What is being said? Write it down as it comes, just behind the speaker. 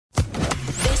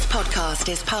podcast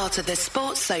is part of the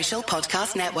Sports Social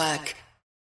Podcast Network.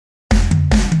 The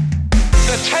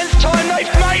 10th time they've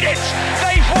made it!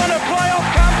 They've won a playoff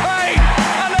campaign!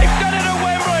 And they've done it at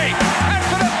Wembley! And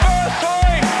for the first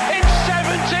time in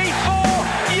 74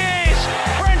 years,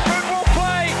 Brentford will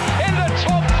play in the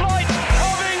top flight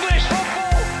of English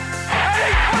football! And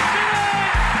he puts it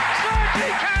in! Sergi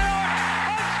Cannon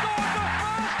has scored the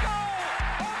first goal!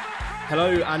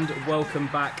 Hello and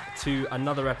welcome back to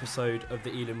another episode of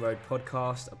the Ealing Road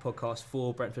podcast, a podcast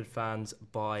for Brentford fans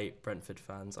by Brentford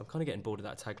fans. I'm kind of getting bored of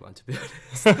that tagline, to be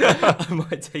honest. I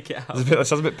might take it out. That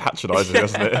sounds a bit patronising,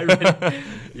 doesn't it?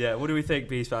 Yeah, what do we think,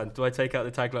 Bees fans? Do I take out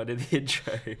the tagline in the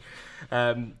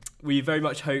intro? We very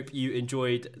much hope you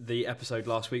enjoyed the episode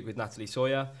last week with Natalie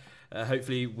Sawyer.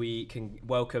 Hopefully we can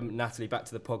welcome Natalie back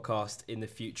to the podcast in the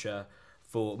future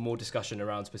for more discussion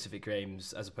around specific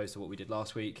games as opposed to what we did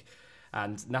last week.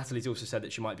 And Natalie's also said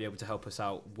that she might be able to help us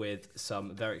out with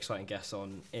some very exciting guests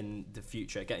on in the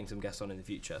future, getting some guests on in the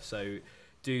future. So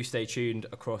do stay tuned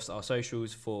across our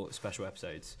socials for special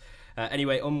episodes.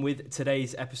 Anyway, on with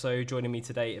today's episode. Joining me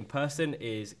today in person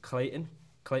is Clayton.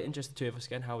 Clayton, just the two of us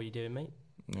again. How are you doing, mate?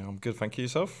 Yeah, I'm good, thank you.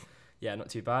 Yourself? Yeah, not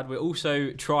too bad. We're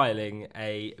also trialling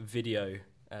a video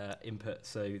input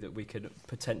so that we can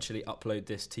potentially upload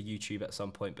this to YouTube at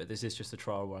some point, but this is just a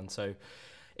trial one. So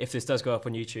if this does go up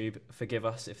on YouTube, forgive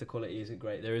us if the quality isn't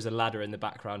great. There is a ladder in the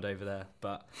background over there.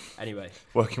 But anyway.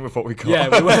 Working with what we got. Yeah,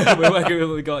 we're working with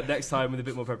what we got. Next time with a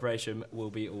bit more preparation, we'll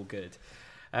be all good.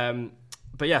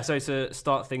 But yeah, so to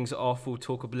start things off, we'll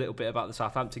talk a little bit about the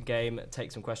Southampton game,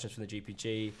 take some questions from the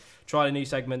GPG, try a new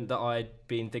segment that I'd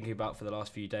been thinking about for the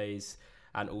last few days,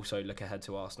 and also look ahead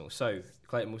to Arsenal. So,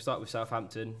 Clayton, we'll start with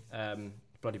Southampton.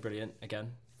 Bloody brilliant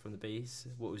again from the Bees.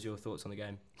 What was your thoughts on the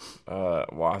game? Well,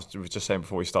 I was just saying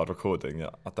before we started recording,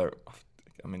 I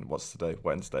mean, what's today?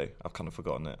 Wednesday. I've kind of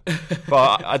forgotten it.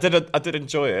 But I did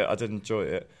enjoy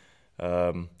it.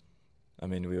 I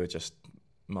mean, we were just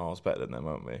miles better than them,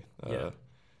 weren't we? Yeah.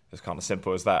 It's kind of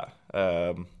simple as that.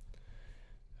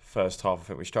 First half, I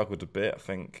think we struggled a bit. I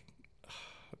think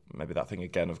maybe that thing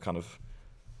again of kind of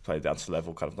playing down to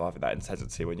level, kind of having that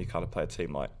intensity when you kind of play a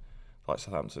team like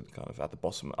Southampton, kind of at the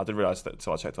bottom. I didn't realise that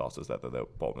until I checked afterwards that they're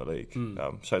bottom of the league.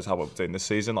 Shows how well we're doing this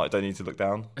season. Like, I don't need to look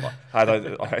down.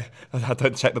 Like, I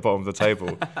don't check the bottom of the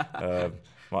table.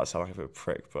 Might sound like a bit of a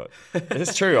prick, but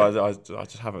it's true. I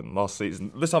just haven't. Last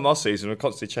season, last season, we're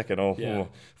constantly checking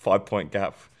 5 point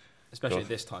gap. Especially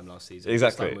this time last season.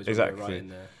 Exactly. Right in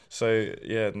there. So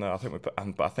yeah, no, I think but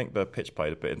I think the pitch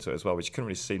played a bit into it as well, which couldn't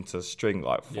really seem to string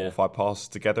like 4 or 5 passes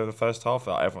together in the first half.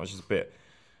 Like, everyone was just a bit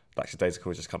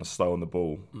lackadaisical, just kind of slow on the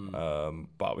ball.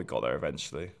 But we got there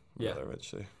eventually.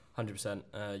 100%.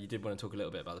 You did want to talk a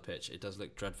little bit about the pitch. It does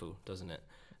look dreadful, doesn't it?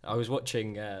 I was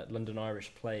watching London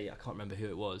Irish play. I can't remember who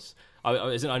it was.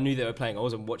 I knew they were playing. I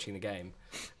wasn't watching the game,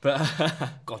 but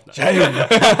God no.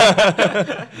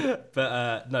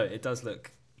 But no, it does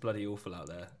look bloody awful out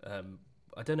there.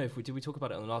 I don't know if we talk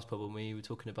about it on the last pod when we were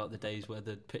talking about the days where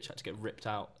the pitch had to get ripped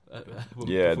out.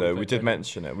 We did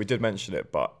mention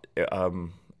it, but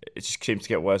it just seems to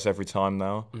get worse every time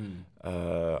now.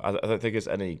 I don't think it's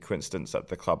any coincidence that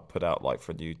the club put out like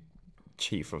for a new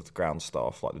chief of the ground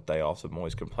staff like the day after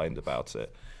Moyes complained about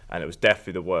it, and it was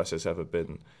definitely the worst it's ever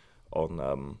been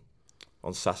on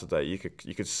Saturday. You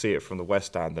could see it from the West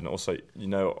Stand, and also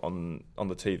on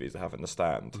the TVs they have in the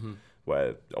stand,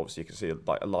 where obviously you can see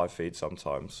like a live feed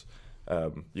sometimes.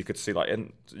 You could see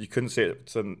you couldn't see it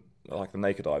to like the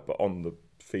naked eye, but on the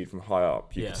feed from high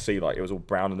up you could see like it was all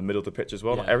brown in the middle of the pitch as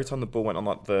well. Like, every time the ball went on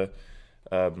like the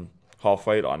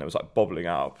halfway line, it was like bobbling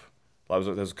up. Like,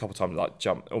 there was a couple of times like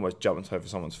almost jumped over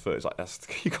someone's foot. It's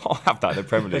like, you can't have that in the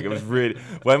Premier League. It was really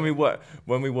when we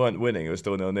weren't winning, it was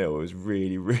still 0-0. It was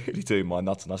really, really doing my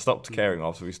nuts, and I stopped caring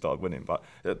after we started winning. But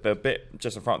the bit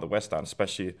just in front of the West Stand,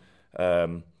 especially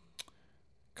kind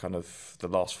of the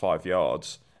last 5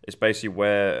 yards, it's basically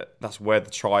where the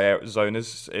try-out zone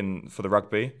is for the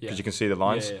rugby, because you can see the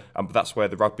lines. But that's where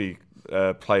the rugby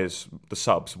players, the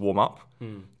subs, warm up.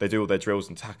 They do all their drills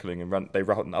and tackling, and they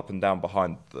run up and down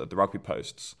behind the rugby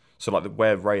posts. So like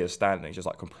where Ray is standing is just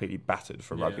like completely battered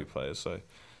from rugby players. So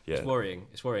yeah, it's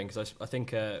worrying because I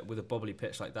think with a bobbly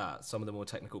pitch like that, some of the more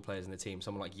technical players in the team,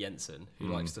 someone like Jensen, who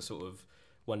likes to sort of,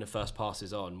 when the first pass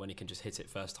is on, when he can just hit it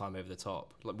first time over the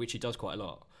top, which he does quite a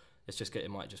lot. It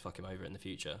might just fuck him over in the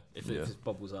future if it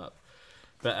bobbles up.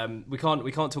 But we can't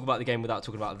talk about the game without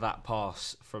talking about that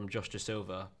pass from Josh Da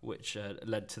Silva, which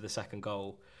led to the second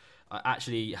goal. I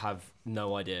actually have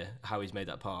no idea how he's made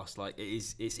that pass. Like,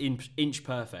 it's inch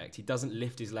perfect. He doesn't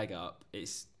lift his leg up.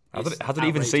 How did he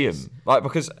even see him? Like,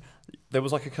 because there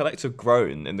was like a collective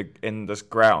groan in this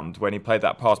ground when he played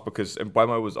that pass because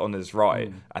Mbeumo was on his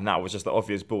right, and that was just the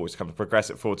obvious ball. Just kind of progress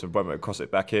it forward to Mbeumo, cross it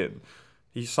back in.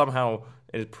 He somehow,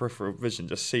 in his peripheral vision,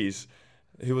 just sees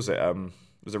who was it?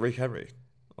 Was it Rico Henry?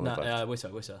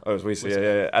 Wissa. Oh, it was Wissa,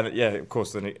 yeah. And of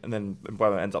course, then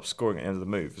Mbeumo ends up scoring at the end of the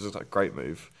move. It was like a great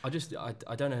move. I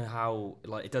don't know how,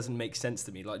 like, it doesn't make sense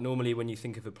to me. Like, normally when you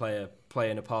think of a player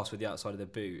playing a pass with the outside of the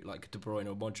boot, like De Bruyne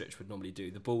or Modric would normally do,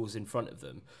 the ball's in front of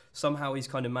them. Somehow he's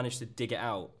kind of managed to dig it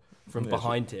out from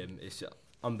behind him. It's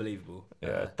unbelievable.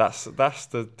 Yeah, that's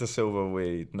the Silva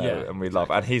we know and we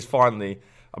love. And he's finally,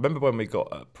 I remember when we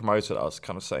got promoted, I was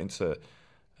kind of saying to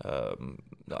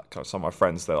kind of some of my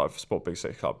friends, they're like sport big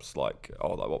city clubs, like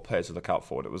what players to look out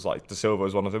for, and it was like De Silva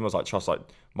was one of them. I was like, trust, like,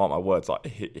 mark my words, like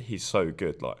he's so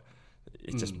good, like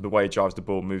it's just the way he drives the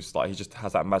ball, moves, like he just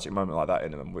has that magic moment like that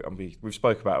in him. And we've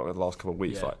spoke about it in the last couple of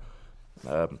weeks, like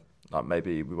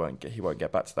maybe he won't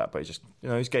get back to that, but he's just,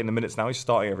 he's getting the minutes now. He's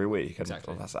starting every week, and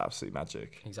that's absolute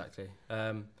magic. Exactly.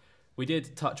 We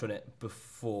did touch on it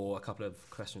before a couple of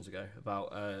questions ago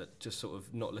about just sort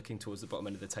of not looking towards the bottom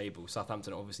end of the table.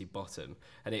 Southampton obviously bottom,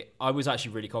 and I was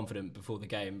actually really confident before the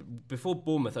game. Before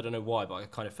Bournemouth, I don't know why, but I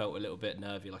kind of felt a little bit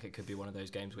nervy, like it could be one of those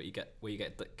games where you get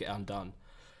undone.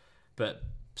 But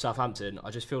Southampton, I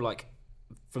just feel like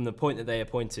from the point that they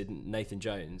appointed Nathan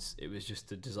Jones, it was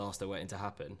just a disaster waiting to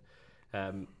happen.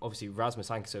 Obviously, Rasmus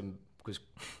Ankersen was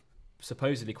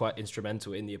supposedly quite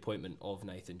instrumental in the appointment of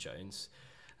Nathan Jones.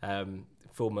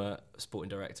 Former sporting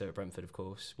director at Brentford, of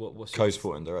course. What's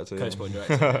co-sporting director? Co-sporting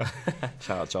director.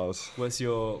 Shout out, Charles. What's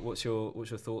your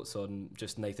thoughts on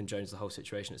just Nathan Jones, the whole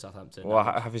situation at Southampton? Well,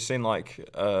 have you seen there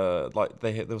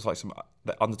was like some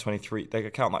under 23? They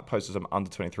account like posted some under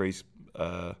 23s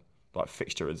like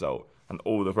fixture result, and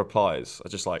all the replies are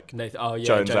just like Nathan,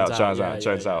 Jones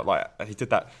out. Like he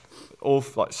did that.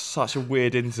 Like such a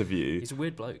weird interview. He's a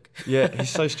weird bloke. Yeah, he's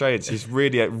so strange. He's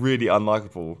really, really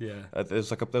unlikable. Yeah.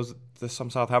 There's some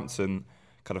Southampton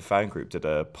kind of fan group did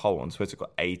a poll on Twitter.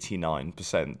 Got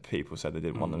 89% people said they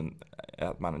didn't want them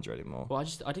manager anymore. Well,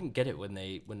 I didn't get it when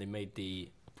they made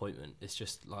the appointment. It's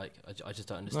just like I just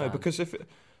don't understand. No, because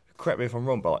correct me if I'm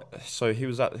wrong, but so he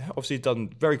was obviously done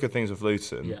very good things with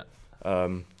Luton. Yeah.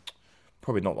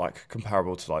 Probably not like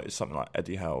comparable to like something like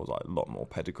Eddie Howe, like a lot more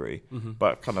pedigree,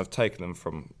 but kind of taken them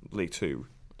from League Two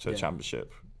to the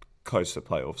Championship, close to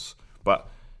playoffs. But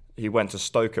he went to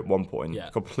Stoke at one point,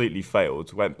 completely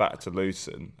failed, went back to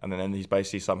Luton, and then he's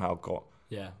basically somehow got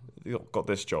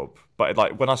this job. But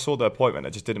like when I saw the appointment,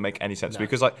 it just didn't make any sense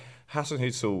because like Hassan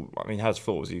Hutzal, I mean, he has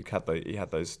flaws. He had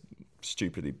those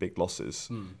stupidly big losses,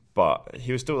 but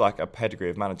he was still like a pedigree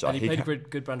of manager. And he played a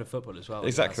good brand of football as well.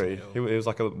 Exactly. He was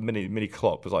like a mini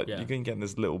Klopp. It was like you're going to get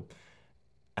this little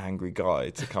angry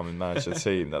guy to come and manage the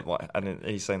team that like, and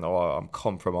he's saying, "Oh, I'm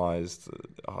compromised."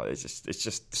 Oh, it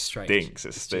just stinks.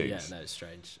 It stinks. Yeah, no, it's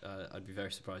strange. I'd be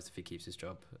very surprised if he keeps his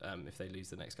job if they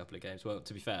lose the next couple of games. Well,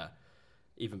 to be fair,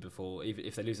 even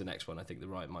if they lose the next one, I think the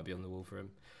right might be on the wall for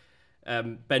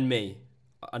him. Ben Mee,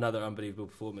 another unbelievable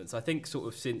performance. I think sort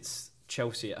of since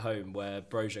Chelsea at home, where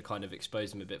Brozier kind of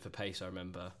exposed him a bit for pace, I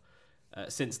remember.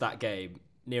 Since that game,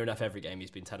 near enough every game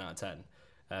he's been 10 out of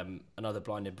 10. Another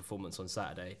blinding performance on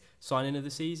Saturday. Signing of the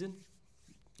season?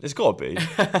 It's got to be.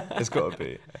 It's got to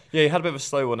be. Yeah, he had a bit of a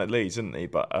slow one at Leeds, didn't he?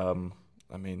 But,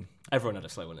 I mean... Everyone had a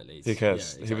slow one at Leeds. Who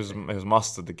cares? Yeah, exactly. He was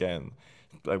mustard again.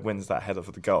 Wins that header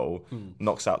for the goal,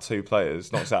 knocks out two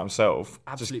players, knocks out himself.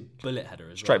 Absolute bullet header as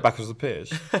well. Straight back as the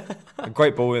pitch. A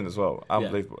great ball in as well.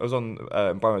 Unbelievable. It was on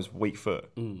Mbeumo's weak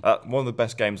foot. One of the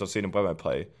best games I've seen Mbeumo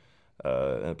play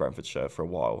in the Brentford shirt for a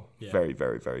while. Yeah. Very,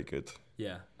 very, very good.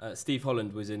 Yeah. Steve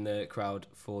Holland was in the crowd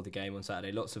for the game on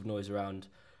Saturday. Lots of noise around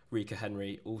Rico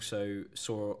Henry. Also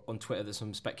saw on Twitter there's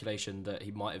some speculation that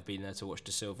he might have been there to watch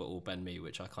De Silva or Ben Mee,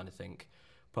 which I kind of think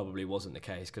probably wasn't the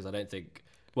case because I don't think...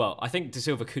 Well, I think De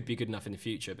Silva could be good enough in the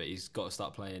future, but he's got to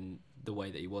start playing the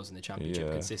way that he was in the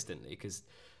Championship consistently because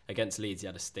against Leeds he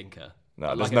had a stinker.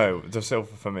 No, De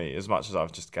Silva for me, as much as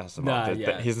I've just gassed him up,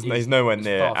 he's nowhere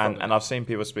near. And I've seen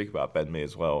people speak about Ben Mee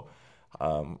as well.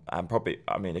 And probably,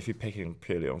 I mean, if you're picking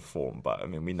purely on form, but I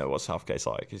mean, we know what Southgate's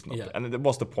like. He's not, and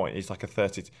what's the point? He's like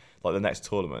like the next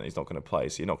tournament, he's not going to play,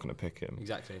 so you're not going to pick him.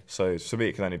 Exactly. So for me,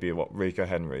 it can only be Rico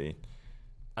Henry.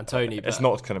 And Tony. It's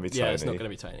not going to be Tony. Yeah, it's not going to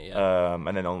be Tony, yeah.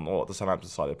 And then on the Southampton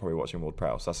side, they're probably watching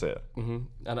Ward-Prowse. That's it. Mm-hmm.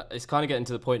 And it's kind of getting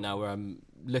to the point now where I'm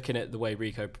looking at the way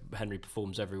Rico Henry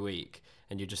performs every week,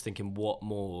 and you're just thinking, what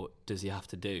more does he have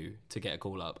to do to get a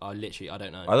call up? I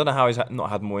don't know. I don't know how he's not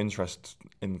had more interest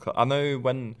in... I know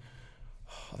when...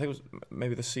 I think it was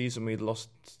maybe the season we lost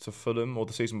to Fulham or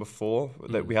the season before.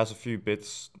 That we had a few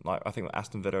bids, like I think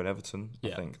Aston Villa and Everton. I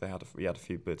think we had a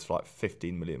few bids for like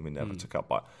 15 million we never took up.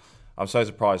 But I'm so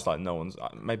surprised like no one's.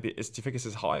 Maybe do you think it's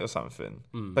as high or something?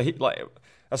 But he like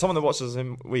as someone that watches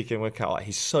him week in week out, like,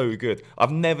 he's so good.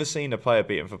 I've never seen a player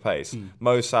beat him for pace.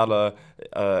 Mo Salah.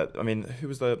 I mean, who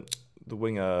was the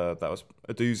winger that was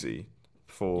Aduzi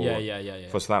for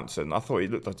Southampton? I thought he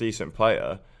looked like a decent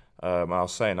player. I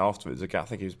was saying afterwards, I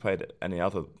think he was played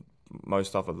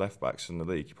most other left backs in the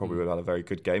league. He probably would have had a very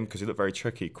good game because he looked very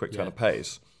tricky, quick turn of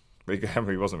pace.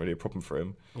 Henry wasn't really a problem for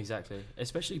him. Exactly,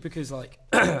 especially because like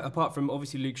apart from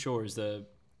obviously Luke Shaw is the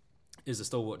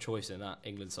stalwart choice in that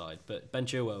England side, but Ben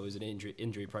Chilwell is an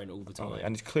injury prone all the time,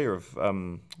 and he's clear of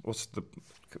what's the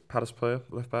Palace player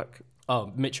left back?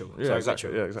 Oh, Mitchell. Yeah, Sorry, exactly.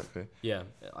 Mitchell. Yeah, exactly. Yeah,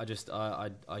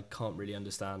 I can't really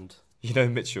understand. You know,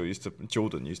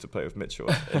 Jordan used to play with Mitchell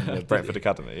in the Brentford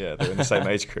Academy. Yeah, they were in the same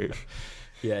age group.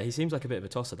 Yeah, he seems like a bit of a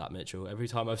tosser, that Mitchell. Every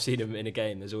time I've seen him in a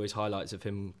game, there's always highlights of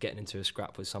him getting into a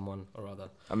scrap with someone or other.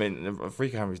 I mean,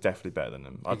 Rico Henry's definitely better than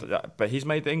him. But he's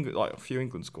made a few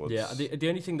England squads. Yeah, the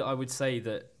only thing that I would say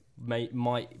that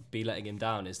might be letting him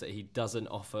down is that he doesn't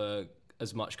offer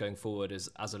as much going forward as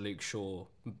a Luke Shaw,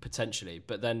 potentially.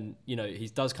 But then,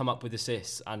 he does come up with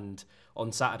assists, and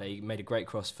on Saturday he made a great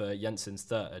cross for Jensen's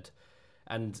third.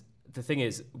 And the thing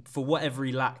is, for whatever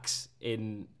he lacks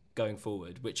in going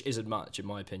forward, which isn't much in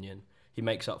my opinion, he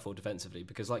makes up for defensively,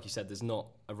 because like you said, there's not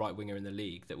a right winger in the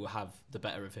league that will have the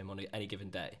better of him on any given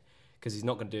day, because he's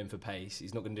not going to do him for pace,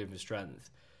 he's not going to do him for strength.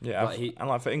 Yeah,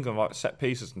 and for England, like set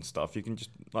pieces and stuff, you can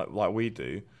just like we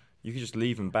do, you can just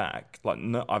leave him back. Like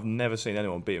I've never seen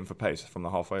anyone beat him for pace from the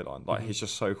halfway line. Like he's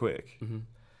just so quick.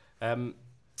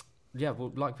 Yeah,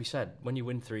 well, like we said, when you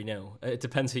win 3-0, it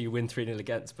depends who you win 3-0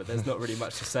 against, but there's not really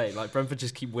much to say. Like, Brentford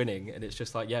just keep winning, and it's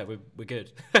just like, yeah, we're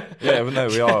good. Yeah, well, no,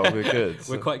 we are. We're good.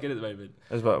 We're quite good at the moment.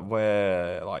 It's about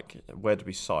where do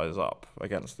we size up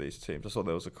against these teams? I saw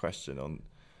there was a question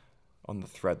on the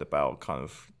thread about kind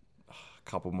of a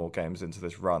couple more games into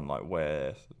this run, like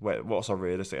what's our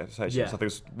realistic expectations? Yeah. I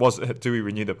think was do we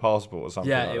renew the passport or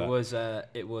something? Yeah, like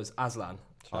that? it was Aslan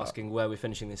asking where we're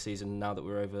finishing this season now that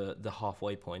we're over the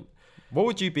halfway point. What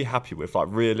would you be happy with, like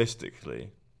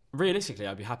realistically? Realistically,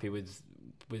 I'd be happy with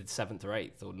 7th or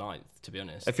 8th or 9th, to be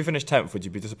honest. If you finished 10th, would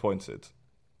you be disappointed?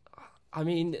 I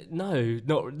mean, no,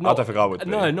 not. I don't think I would be.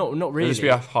 No, not really. It would just be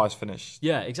our highest finish.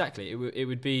 Yeah, exactly. It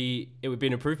would be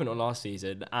an improvement on last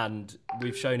season, and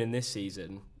we've shown in this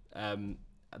season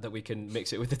that we can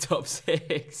mix it with the top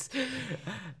 6.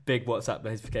 Big WhatsApp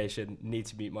notification. Need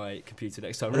to mute my computer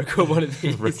next time I record one of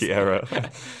these. Rookie error.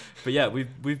 But yeah,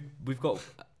 we've got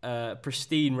a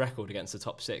pristine record against the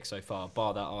top 6 so far,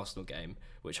 bar that Arsenal game,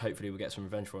 which hopefully we'll get some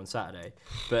revenge for on Saturday.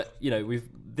 But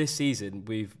this season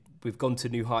we've gone to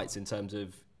new heights in terms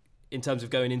of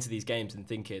going into these games and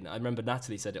thinking. I remember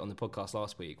Natalie said it on the podcast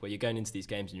last week, where you're going into these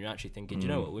games and you're actually thinking, do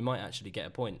you know what, we might actually get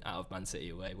a point out of Man City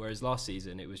away. Whereas last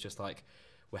season it was just like,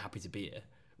 we're happy to be here.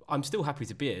 I'm still happy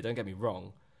to be here, don't get me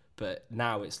wrong. But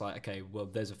now it's like, okay, well,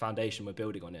 there's a foundation, we're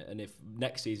building on it. And if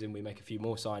next season we make a few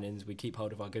more signings, we keep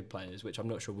hold of our good players, which I'm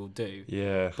not sure we'll do.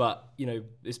 Yeah. But,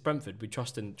 it's Brentford. We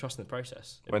trust in the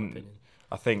process, in my opinion.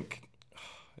 I think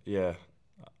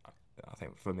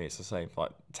for me it's the same.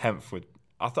 Like 10th would...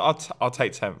 I'll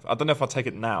take 10th. I don't know if I'll take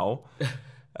it now.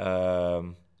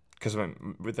 Because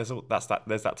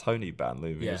there's that Tony ban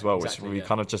looming as well, exactly, which we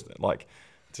kind of just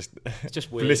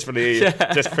weird. Blissfully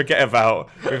just forget about.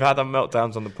 We've had our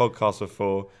meltdowns on the podcast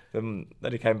before. Then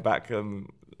he came back. I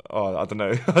don't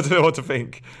know. I don't know what to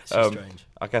think. It's just strange.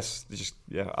 I guess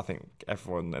I think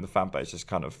everyone in the fan base is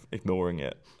kind of ignoring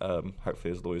it.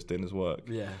 Hopefully his lawyer's doing his work.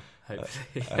 Yeah,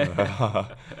 hopefully.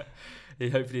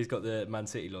 Hopefully he's got the Man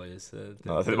City lawyers.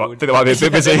 I think they might be a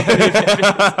bit busy.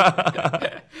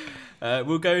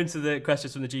 We'll go into the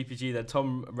questions from the GPG then.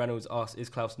 Tom Reynolds asks, is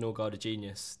Klaus Norgard a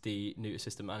genius, the new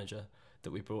assistant manager that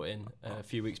we brought in a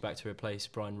few weeks back to replace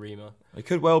Brian Reamer? It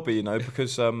could well be,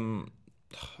 because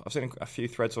I've seen a few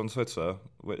threads on Twitter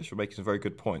which were making some very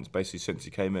good points, basically since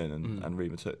he came in and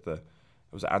Reamer took it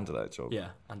was Anderlecht job. Yeah,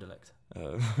 Anderlecht.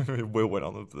 Will went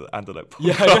on the Anderlecht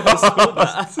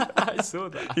podcast. Yeah, I saw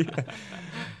that. Yeah.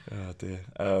 Oh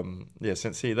dear.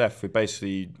 Since he left, we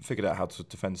basically figured out how to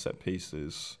defend set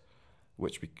pieces,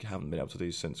 which we haven't been able to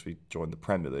do since we joined the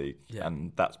Premier League,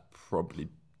 and that's probably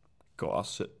got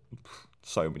us at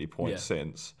so many points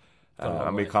since.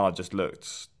 And we kind of just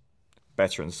looked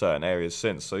better in certain areas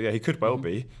since. So yeah, he could well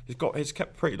be. He's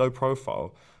kept pretty low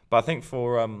profile, but I think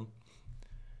for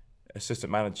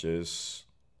assistant managers,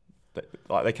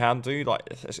 they can do. Like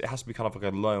it has to be kind of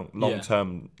like a long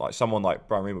term. Like someone like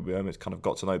Brian Reamer, we almost kind of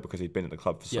got to know because he'd been at the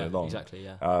club for so long. Exactly.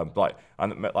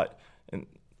 Yeah.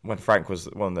 When Frank was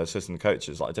one of the assistant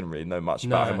coaches, like I didn't really know much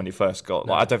about him when he first got.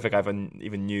 Like I don't think I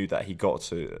even knew that he got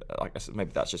to. Like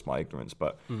maybe that's just my ignorance,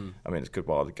 but I mean it's a good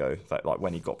while ago. That like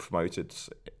when he got promoted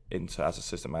into as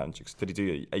assistant manager, did he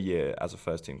do a year as a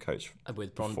first team coach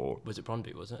with before? Was it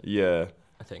Brondby? Was it? Yeah,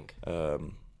 I think.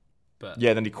 But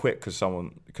yeah, then he quit because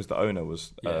the owner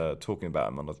was talking about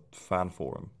him on a fan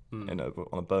forum on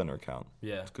a burner account.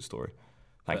 Yeah, it's a good story.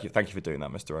 Thank you for doing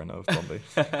that, Mr. Owner of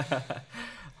Brondby.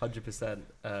 100%.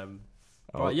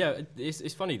 But yeah,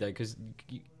 it's funny though because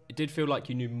it did feel like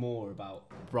you knew more about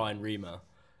Brian Reamer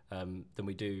than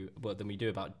we do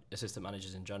about assistant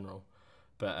managers in general.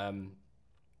 But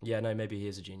yeah, no, maybe he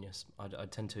is a genius. I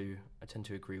tend to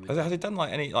agree with. Has he done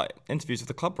like any like interviews with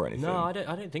the club or anything? No, I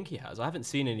don't think he has. I haven't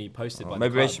seen any posted by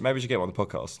maybe the club. Maybe we should get him on the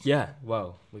podcast. Yeah,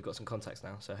 well, we've got some contacts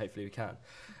now, so hopefully we can.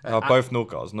 Both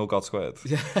Norgard squared.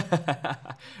 Yeah,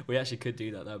 we actually could do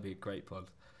that. That would be a great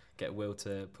pod. Get Will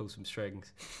to pull some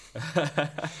strings.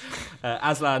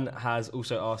 Aslan has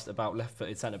also asked about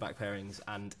left-footed centre-back pairings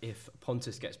and if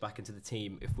Pontus gets back into the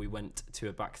team if we went to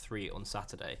a back three on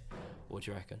Saturday. What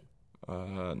do you reckon?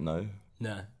 No.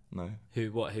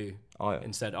 Who? Aya.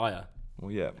 Instead, Aya.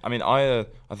 Well, yeah. I mean, Aya,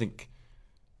 I think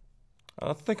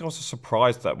I was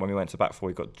surprised that when we went to back four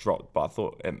he got dropped, but I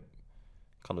thought it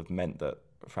kind of meant that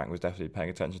Frank was definitely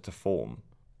paying attention to form.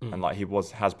 And like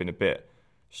has been a bit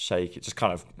shaky.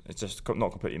 It's just not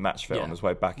completely match fit on his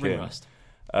way back in. Rust.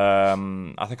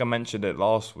 I think I mentioned it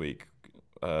last week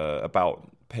about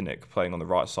Pinnock playing on the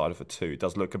right side of a two. It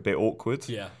does look a bit awkward.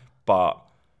 Yeah. But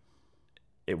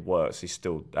it works. He's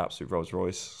still absolute Rolls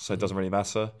Royce, so it doesn't really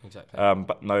matter. Exactly.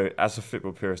 But no, as a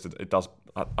football purist, it does.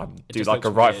 I do like a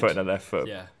right foot and a left foot.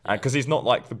 Yeah. Because he's not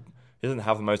like he doesn't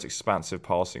have the most expansive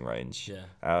passing range. Yeah.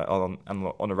 On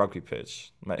a rugby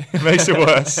pitch, it makes it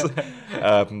worse.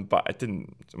 But I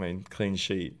didn't. I mean, clean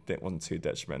sheet. It wasn't too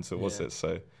detrimental, was it?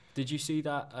 So. Did you see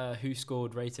that who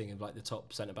scored rating of like the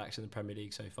top centre backs in the Premier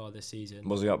League so far this season?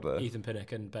 Was he up there? Ethan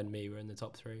Pinnock and Ben Mee were in the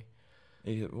top three.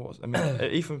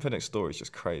 Ethan Pinnock's story is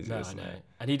just crazy, isn't it?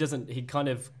 And he kind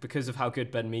of, because of how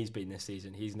good Ben Mee's been this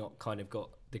season, he's not kind of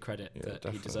got the credit that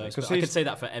definitely. he deserves. But I could say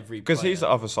that for every player. Because he's the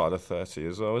other side of 30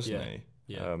 as well, isn't he?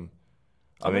 Yeah. I'm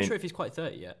not sure if he's quite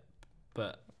 30 yet,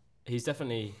 but he's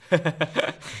definitely...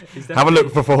 Have a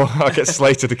look before I get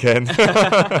slated again.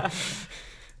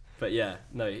 But yeah,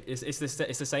 no, it's the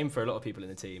same for a lot of people in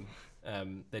the team.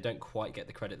 They don't quite get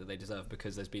the credit that they deserve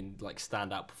because there's been like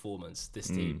standout performance this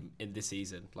team in this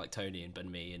season, like Tony and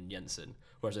Ben Mee and Jensen.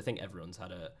 Whereas I think everyone's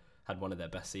had one of their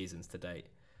best seasons to date.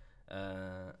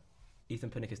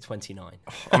 Ethan Pinnock is 29.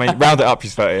 I mean, round it up,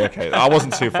 he's 30. Okay, I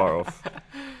wasn't too far off.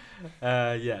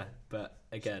 Yeah, but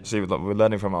again, see, we're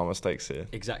learning from our mistakes here.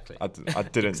 Exactly. I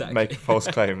didn't make a false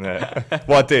claim there.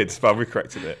 Well, I did, but we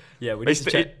corrected it. Yeah,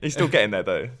 he's still getting there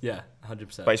though. Yeah,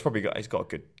 100%. But he's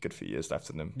got a good few years left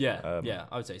in him. Yeah,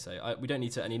 I would say so. We don't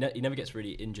need to, and he never gets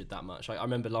really injured that much. Like, I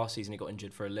remember last season he got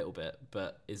injured for a little bit,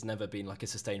 but it's never been like a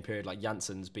sustained period. Like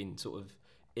Janssen's been sort of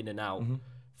in and out.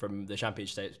 From the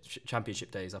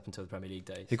championship days up until the Premier League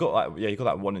days. He got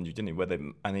that one injury, didn't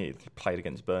he? He played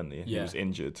against Burnley and he was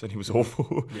injured and he was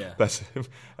awful. Yeah. Bless him.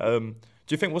 Do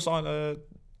you think we'll sign a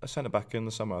centre back in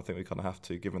the summer? I think we kind of have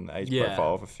to, given the age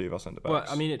profile of a few of our centre backs. Well,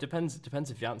 I mean, it depends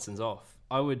if Janssen's off.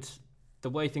 The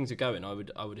way things are going, I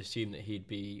would assume that he'd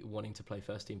be wanting to play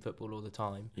first team football all the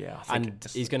time. Yeah,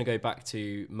 he's going to go back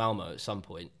to Malmo at some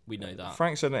point. We know that.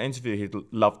 Frank said in an interview he'd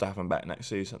love to have him back next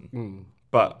season.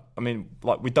 But I mean,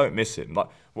 like, we don't miss him. Like,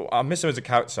 I miss him as a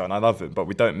character, and I love him, but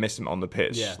we don't miss him on the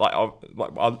pitch. Yeah.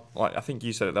 I think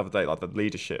you said it the other day. Like, the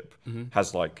leadership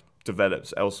has like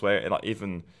developed elsewhere. And, like,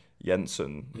 even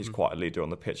Jensen, he's quite a leader on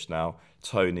the pitch now.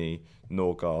 Tony,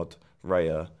 Norgard,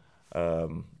 Raya.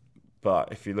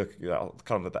 But if you look at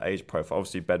kind of at the age profile,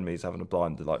 obviously Ben Mee's having a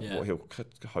blinder. What he'll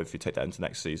hopefully take that into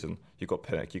next season. You've got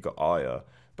Pinnock, you've got Aya,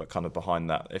 but kind of behind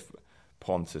that, if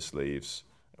Pontus leaves.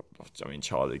 I mean,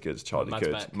 Charlie Good's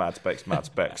Mads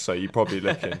Beck's. So you're probably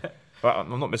looking. But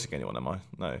I'm not missing anyone, am I?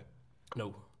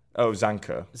 No. Oh,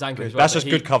 Zanka as well. That's just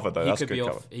good cover, though. That's good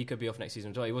cover. He could be off next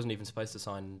season as well. He wasn't even supposed to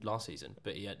sign last season,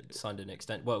 but he had signed an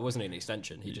extension. Well, it wasn't an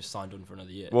extension. He just signed on for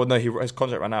another year. Well, no, his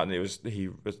contract ran out, and he was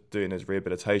doing his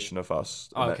rehabilitation of us,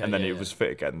 and then he was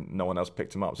fit again. No one else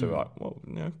picked him up, so we're like, well,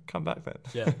 come back then.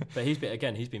 Yeah, but he's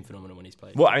been phenomenal when he's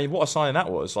played. Well, I mean, what a signing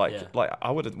that was! Like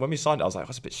I would when we signed it, I was like,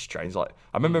 that's a bit strange. Like,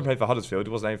 I remember him playing for Huddersfield.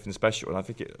 It wasn't anything special, and I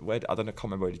think I can't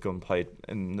remember where he'd gone and played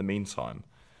in the meantime.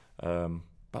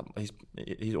 But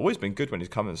he's always been good when he's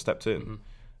come and stepped in.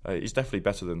 He's definitely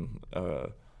better than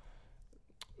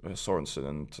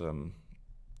Sorensen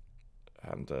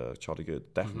and Charlie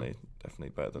Good definitely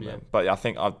better than them. But I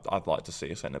think I'd like to see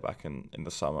a centre back in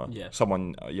the summer. Yeah.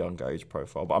 Someone a younger age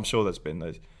profile. But I'm sure there's been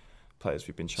those players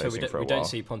we've been chasing for a while. We don't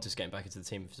see Pontus getting back into the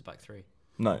team if it's a back three.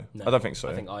 No, I don't think so.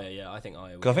 I think Aya. I think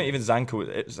Aya. Because I think even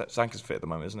Zanka's fit at the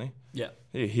moment, isn't he? Yeah.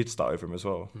 He'd start over him as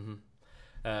well.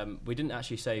 We didn't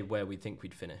actually say where we think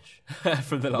we'd finish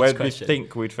from the last question. Where question. do we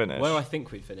think we'd finish? Where I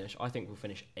think we'd finish? I think we'll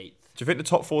finish 8th. Do you think the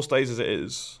top 4 stays as it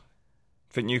is?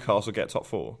 Do you think Newcastle get top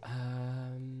 4?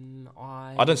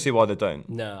 I don't see why they don't.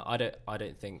 No, I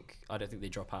don't think they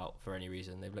drop out for any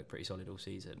reason. They've looked pretty solid all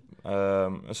season.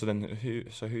 So then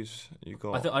who's you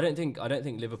got? I don't think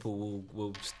Liverpool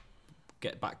will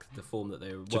get back the form that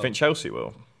they were. Do you think Chelsea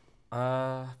will?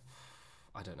 I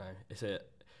don't know.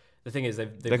 The thing is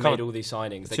they've made all these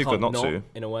signings. They can't not to.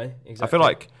 In a way. Exactly. I feel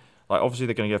like obviously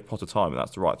they're going to give Potter time, and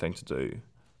that's the right thing to do.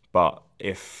 But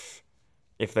if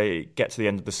they get to the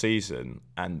end of the season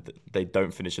and they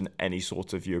don't finish in any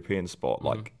sort of European spot,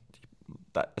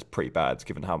 that's pretty bad,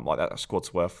 given how that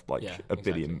squad's worth a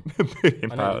billion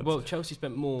pounds. Well, Chelsea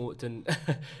spent more than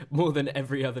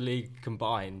every other league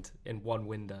combined in one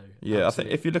window. Yeah, absolutely. I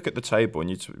think if you look at the table and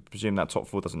you presume that top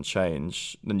 4 doesn't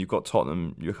change, then you've got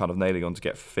Tottenham. You're kind of nailing on to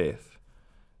get 5th.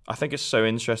 I think it's so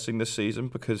interesting this season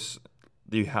because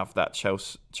you have that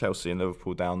Chelsea and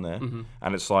Liverpool down there,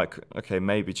 and it's like, okay,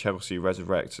 maybe Chelsea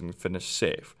resurrect and finish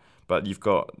 6th, but you've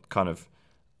got kind of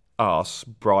us,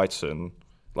 Brighton.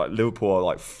 Liverpool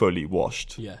are fully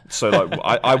washed. Yeah. So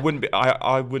I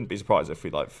wouldn't be surprised if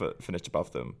we finished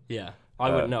above them. Yeah.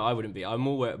 I wouldn't be. I'm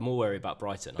more worried about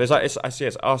Brighton. It's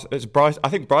us. It's Brighton. I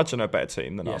think Brighton are a better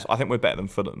team than us. I think we're better than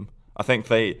Fulham. I think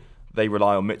they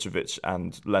rely on Mitrovic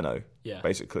and Leno. Yeah.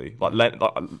 Basically,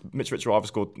 Mitrovic will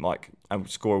either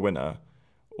score a winner,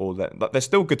 or they're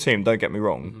still a good team. Don't get me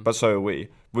wrong, but so are we.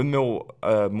 We're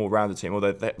more rounded team.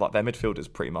 Although their midfield is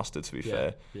pretty mustard, to be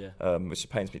fair. Yeah. Which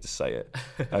pains me to say it.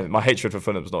 My hatred for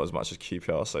Fulham is not as much as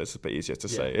QPR, so it's a bit easier to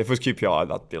say. If it was QPR,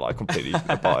 I'd be completely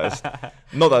biased.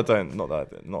 Not that I don't.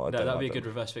 That'd be a good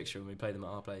reverse fixture when we play them at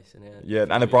our place.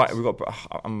 And Brighton,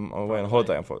 I'm away on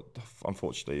holiday,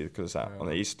 unfortunately, because it's on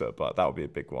the Easter. But that would be a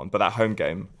big one. But that home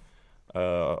game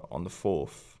on the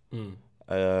 4th.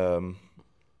 I'm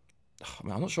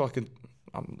not sure I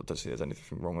don't see there's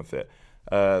anything wrong with it.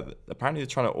 Apparently they're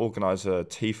trying to organise a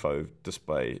TIFO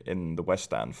display in the West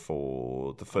Stand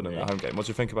for the Fulham home game. What do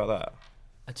you think about that?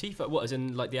 A TIFO? What, as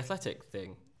in the athletic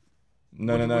thing?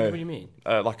 No. What do you mean?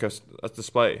 Like a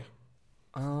display.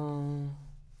 Oh.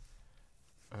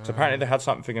 So apparently they had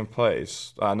something in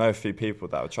place. I know a few people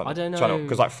that were trying to... I don't know.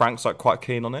 Because Frank's quite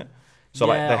keen on it. So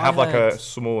they have a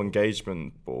small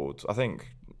engagement board. I think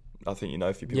you know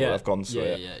a few people that have gone to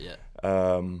it. Yeah.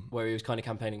 Where he was kind of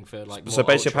campaigning for more so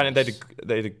basically ultras. Apparently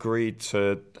they'd agreed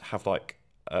to have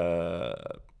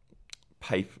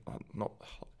paper, not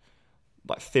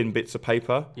thin bits of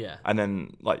paper, and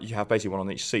then you have basically one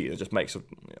on each seat that just makes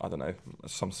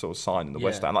some sort of sign in the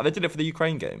West End. They did it for the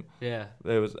Ukraine game. Yeah,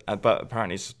 but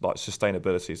apparently it's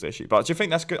sustainability is the issue. But do you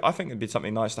think that's good? I think it'd be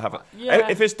something nice to have.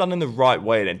 If it's done in the right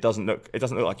way and it doesn't look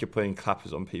like you're putting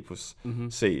clappers on people's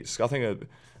seats.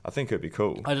 I think it'd be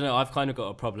cool. I don't know. I've kind of got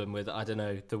a problem with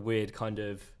the weird kind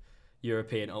of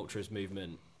European ultras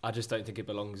movement. I just don't think it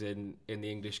belongs in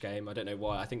the English game. I don't know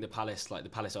why. I think the Palace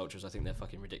ultras, I think they're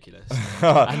fucking ridiculous.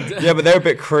 Yeah, but they're a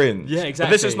bit cringe. Yeah, exactly.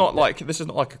 But this is not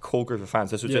like a core group of fans.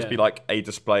 This would just be a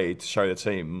display to show the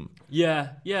team. Yeah.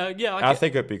 I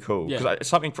think it'd be cool because it's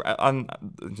something. And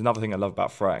another thing I love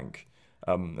about Frank.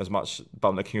 As much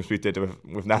bum licking as we did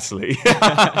with Natalie,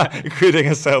 including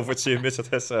herself, which she admitted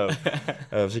herself.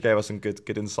 She gave us some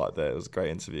good insight there. It was a great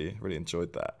interview. Really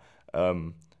enjoyed that.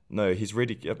 No, he's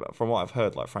really, from what I've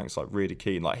heard, Frank's really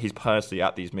keen. He's personally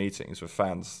at these meetings with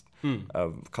fans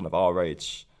of kind of our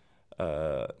age,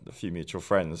 a few mutual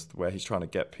friends, where he's trying to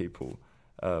get people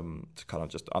to kind of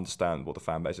just understand what the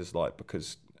fan base is like,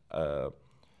 because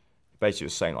basically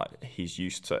was saying he's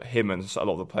used to, him and a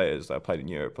lot of the players that have played in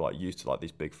Europe are used to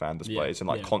these big fan displays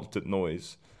and constant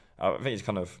noise. I think he's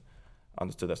kind of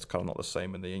understood that's kind of not the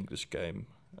same in the English game.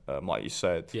 Like you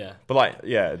said, but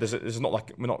there's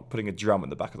not we're not putting a drum in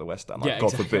the back of the West End,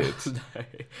 God forbid. No.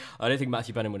 I don't think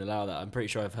Matthew Benham would allow that. I'm pretty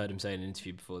sure I've heard him say in an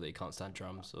interview before that he can't stand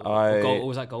drums. Or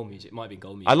was that goal music? It might be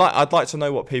goal music. I'd like to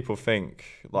know what people think,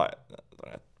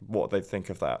 what they think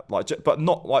of that, but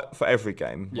not for every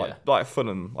game, like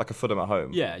Fulham, a Fulham at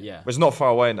home. Yeah. It's not far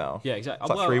away now. Yeah,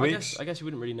 exactly. It's 3 weeks. I guess you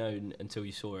wouldn't really know until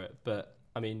you saw it, but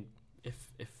I mean,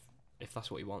 if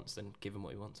that's what he wants, then give him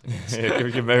what he wants, I guess.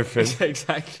 Give him everything.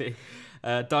 Exactly.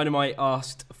 Dynamite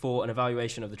asked for an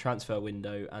evaluation of the transfer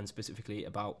window and specifically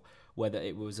about whether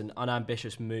it was an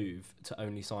unambitious move to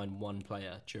only sign one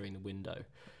player during the window.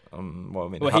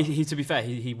 He to be fair,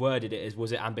 he worded it as,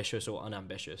 was it ambitious or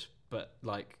unambitious? But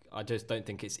like, I just don't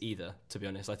think it's either, to be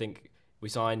honest. I think we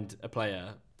signed a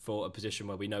player for a position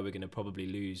where we know we're going to probably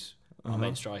lose our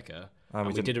main striker, and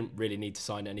we didn't really need to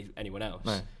sign anyone else.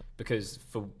 No. Because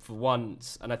for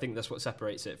once, and I think that's what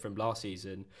separates it from last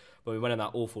season, when we went on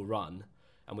that awful run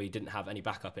and we didn't have any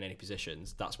backup in any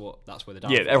positions. That's where the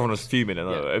downfall. Yeah, everyone was fuming, and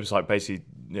it was like basically,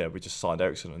 we just signed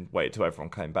Eriksen and waited till everyone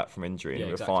came back from injury, and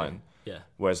we were fine. Yeah.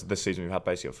 Whereas this season we've had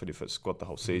basically a fully fit squad the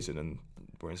whole season, and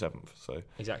we're in 7th. So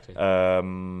exactly.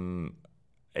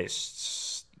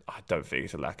 I don't think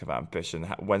it's a lack of ambition.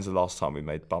 When's the last time we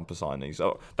made bumper signings?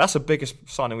 Oh, that's the biggest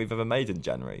signing we've ever made in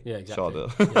January. Yeah, exactly.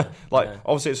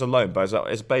 Obviously it's a loan, but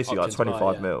it's basically Options like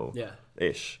 25 buy, mil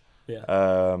ish.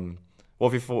 Yeah. What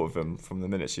have you thought of him from the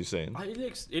minutes you've seen?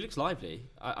 It looks lively.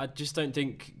 I just don't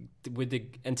think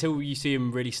until you see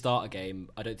him really start a game,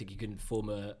 I don't think you can form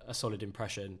a solid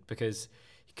impression, because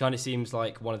he kind of seems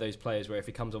like one of those players where if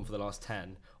he comes on for the last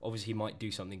 10, obviously he might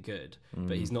do something good,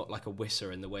 but he's not like a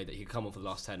Wissa in the way that he could come on for the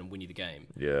last 10 and win you the game.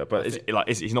 Yeah, but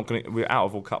he's not going to. We're out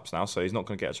of all cups now, so he's not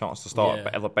going to get a chance to start.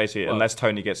 Yeah. But basically, unless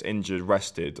Tony gets injured,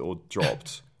 rested, or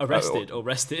dropped. Rested.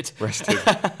 Rested.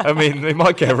 I mean, they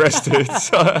might get arrested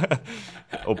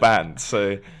or banned.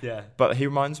 So yeah. But he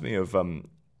reminds me of.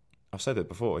 I've said it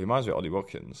before. He reminds me of Ollie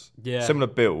Watkins. Yeah. Similar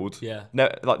build. Yeah.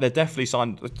 They're definitely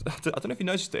signed. I don't know if you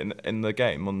noticed it in the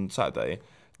game on Saturday.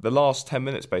 The last 10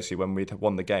 minutes, basically, when we'd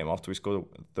won the game after we scored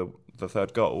the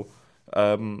third goal,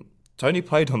 Tony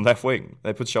played on left wing.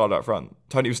 They put Charlotte up front.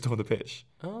 Tony was still on the pitch.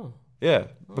 Oh. Yeah,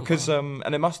 because and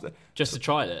it must just to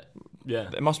try it. Yeah.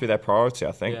 It must be their priority,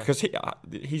 I think, because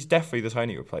he's definitely the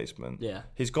Tony replacement. Yeah.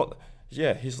 He's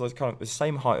like kind of the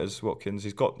same height as Watkins.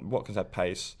 Watkins had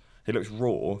pace. He looks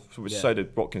raw, which so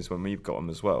did Watkins when we've got him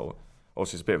as well.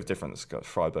 Obviously, it's a bit of a difference. Got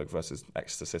Freiburg versus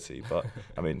Exeter City, but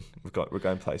I mean, we're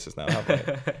going places now,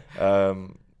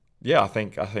 haven't we? I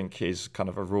think he's kind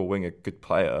of a raw winger, good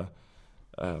player.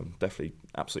 Definitely,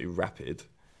 absolutely rapid.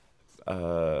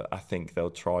 I think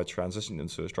they'll try transitioning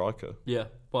into a striker. Yeah,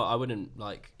 well, I wouldn't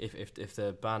if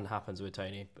the ban happens with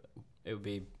Tony, it would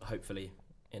be hopefully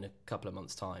in a couple of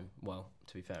months' time. Well,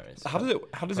 to be fair, how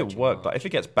does it work? Like, if it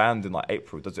gets banned in like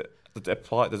April, does it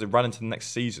apply? Does it run into the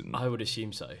next season? I would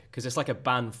assume so, because it's like a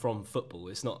ban from football.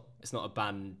 It's not a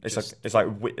ban. It's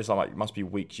like it must be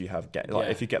weeks you have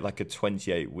if you get like a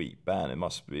 28-week ban, it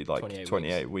must be like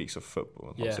 28 weeks of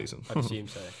football season. I'd assume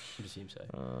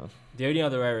so. The only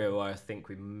other area where I think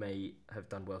we may have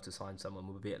done well to sign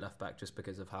someone would be at left back, just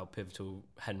because of how pivotal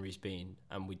Henry's been,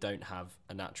 and we don't have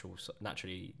a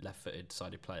naturally left-footed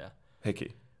sided player.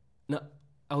 Hickey. No.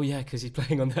 Oh yeah, because he's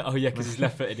playing on the. Oh yeah, because he's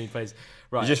left-footed and he plays.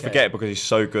 Right. You just forget it because he's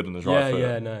so good on his right foot.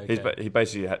 Yeah, no. Okay. He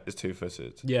basically is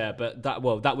two-footed. Yeah, but that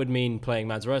would mean playing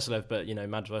Mads Roerslev, but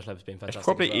Mads Roerslev's been fantastic. It's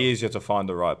probably easier to find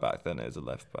a right back than it is a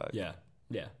left back. Yeah.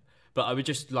 But I would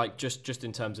just just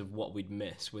in terms of what we'd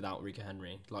miss without Rico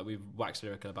Henry, like we've waxed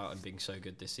lyrical about him being so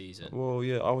good this season. Well,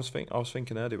 yeah, I was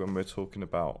thinking earlier when we were talking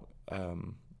about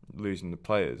losing the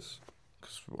players,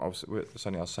 because it's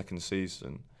only our second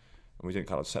season. We didn't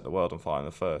kind of set the world on fire in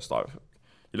the first. Like,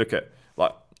 you look at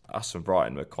like us and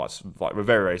Brighton, we're very,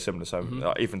 very similar.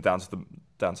 So even down to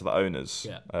the owners,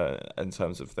 in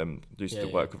terms of them used to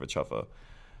work with each other,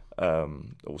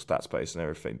 all stats based and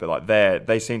everything. But like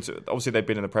they seem to, obviously they've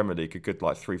been in the Premier League a good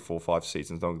like 3, 4, 5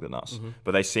 seasons longer than us,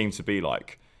 but they seem to be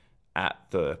like at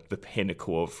the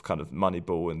pinnacle of kind of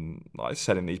Moneyball and like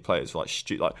selling these players for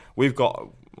like we've got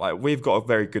a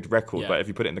very good record, but if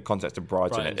you put it in the context of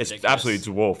Brighton, it's ridiculous.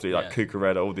 Absolutely dwarfed. Like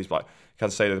Cucurella, all these like can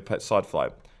say the side for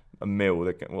like a mil.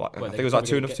 I think it was like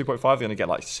 2.5. They're going to get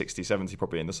like 60, 70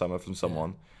 probably in the summer from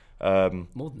someone.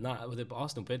 More than that.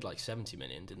 Arsenal bid like 70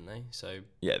 million, didn't they? So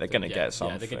yeah, they're going to get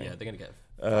something. They're going to get.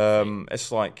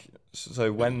 It's like,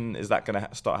 so when is that going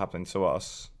to start happening to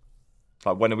us?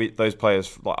 Like, when are those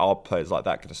players, like our players like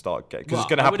that, going to start getting? Because it's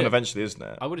going to happen eventually, isn't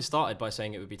it? I would have started by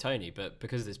saying it would be Tony, but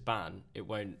because of this ban, it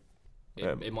won't.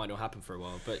 It might not happen for a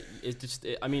while. But it just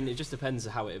depends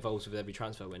how it evolves with every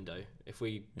transfer window. If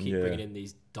we keep bringing in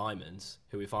these diamonds,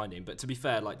 who we're finding. But to be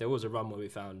fair, like there was a run where we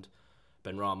found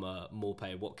Benrahma,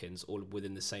 Maupay, and Watkins all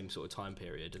within the same sort of time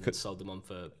period, and then sold them on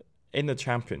for. In the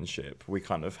Championship, we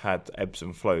kind of had ebbs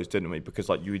and flows, didn't we? Because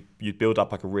like you'd build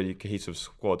up like a really cohesive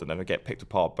squad, and then it'd get picked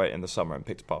apart a bit in the summer and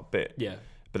picked apart a bit. Yeah.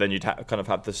 But then you'd kind of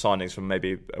have the signings from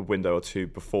maybe a window or two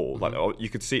before. Like you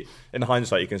could see in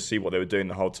hindsight, you can see what they were doing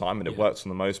the whole time, and it worked for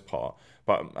the most part.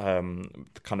 But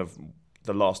kind of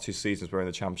the last 2 seasons we were in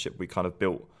the Championship, we kind of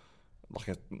built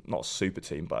like not a super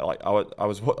team, but like I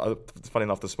was funny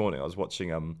enough this morning I was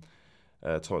watching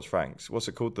Thomas Franks. What's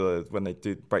it called? When they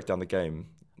do break down the game.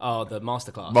 Oh, the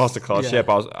masterclass. Masterclass, yeah.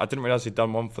 But I didn't realise he'd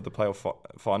done one for the playoff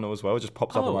final as well. It just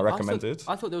popped up on my recommended.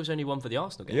 I thought there was only one for the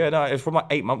Arsenal game. Yeah, no, it was from like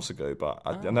 8 months ago, but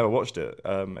I never watched it.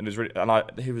 And it was really,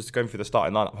 he was going through the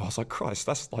starting lineup. I was like, Christ,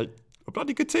 that's like a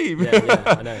bloody good team. Yeah,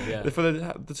 I know. Yeah. For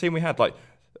the team we had, like.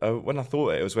 When I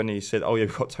thought it was when he said, "Oh yeah,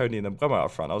 we've got Tony and Mbeumo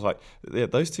out front." I was like, "Yeah,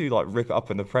 those two like rip it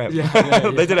up in the Prem." Yeah.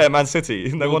 They did it at Man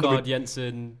City. Norgard,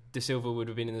 Jensen, De Silva would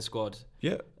have been in the squad.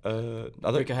 Yeah,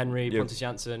 Rico Henry, Pontus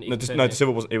Jansson. No, De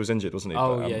Silva was injured, wasn't he?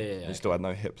 Oh, but, yeah. He still had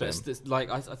no hip. But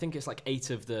I think it's like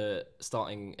 8 of the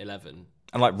starting 11.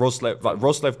 And like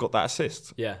Roslev got that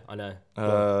assist. Yeah, I know.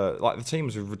 Like the team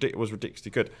was ridiculously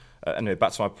good. Anyway,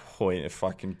 back to my point, if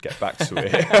I can get back to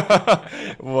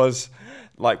it, was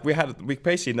like we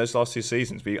basically in those last 2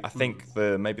 seasons, I think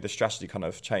maybe the strategy kind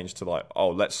of changed to like, oh,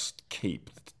 let's keep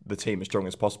the team as strong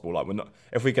as possible. Like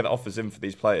if we get offers in for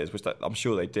these players, which I'm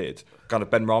sure they did. Kind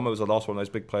of Ben Rama was the last one of those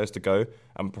big players to go,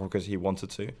 and because he wanted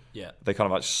to. Yeah. They kind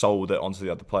of like sold it onto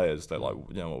the other players. They're like,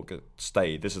 we'll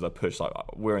stay. This is a push. Like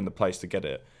we're in the place to get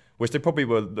it, which they probably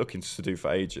were looking to do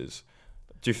for ages.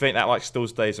 Do you think that like still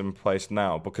stays in place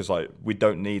now because like we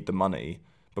don't need the money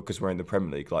because we're in the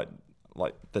Premier League? Like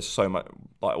there's so much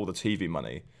like all the TV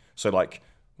money. So like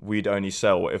we'd only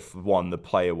sell if the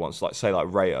player wants, like say like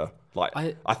Raya. Like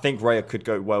I think Raya could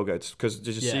go because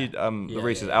did you see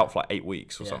Lloris is out for like 8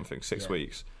 weeks or something, 6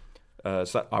 weeks.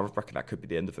 So I reckon that could be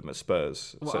the end of him at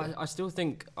Spurs. Well, so, I still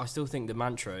think the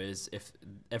mantra is if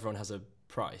everyone has a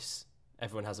price,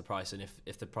 and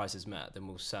if the price is met, then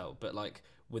we'll sell. But like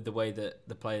with the way that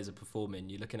the players are performing,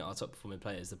 you're looking at our top performing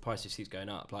players, the price just keeps going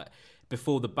up. Like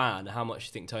before the ban, how much do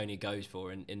you think Tony goes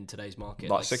for in today's market?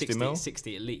 Like 60 mil?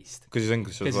 60 at least. Because he's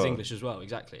English as well. Because he's English as well,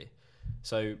 exactly.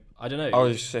 So I don't know.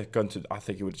 I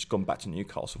think he would have just gone back to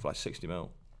Newcastle for like 60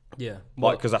 mil. Yeah,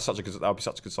 because that would be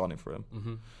such a good signing for him.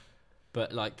 Mm-hmm.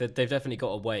 But like they've definitely got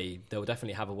a way. They'll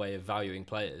definitely have a way of valuing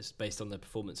players based on their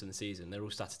performance in the season. They're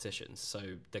all statisticians, so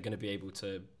they're going to be able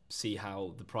to see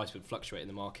how the price would fluctuate in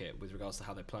the market with regards to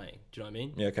how they're playing. Do you know what I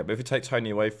mean? Yeah, okay. But if you take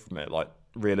Tony away from it, like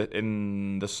really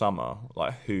in the summer,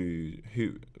 like who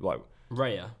like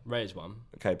Raya's one.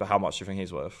 Okay, but how much do you think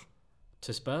he's worth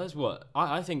to Spurs? What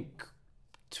I think.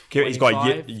 He's got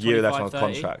a year left on his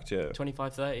contract. Yeah,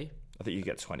 25-30. I think you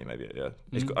get 20 maybe. Yeah,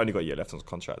 he's only got a year left on his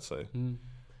contract, so.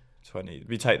 20.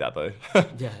 We take that though.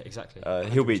 Yeah, exactly.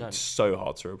 He'll be so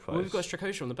hard to replace. Well, we've got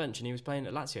Strakosha on the bench, and he was playing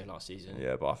at Lazio last season.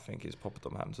 Yeah, but I think he's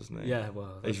Poppadom Hams, isn't he? Yeah,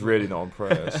 well, he's really not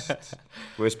impressed.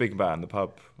 We were speaking about it in the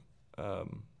pub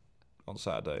on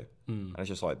Saturday, and it's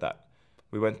just like that.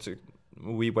 A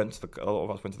lot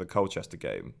of us went to the Colchester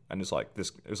game, and it's like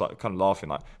this. It was like kind of laughing,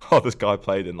 like, oh, this guy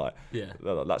played in like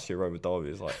Lazio Roma derby.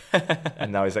 It's like,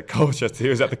 and now he's at Colchester. He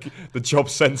was at the Job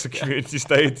Centre Community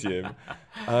Stadium.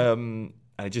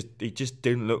 And he just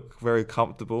didn't look very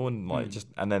comfortable, and like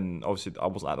and then obviously I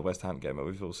wasn't at the West Ham game, but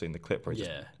we've all seen the clip. Where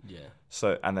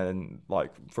So and then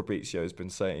like Fabrizio's been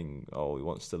saying, oh, he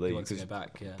wants to leave. He wants to go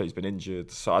back, but he's been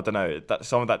injured. So I don't know.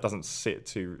 Some of that doesn't sit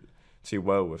too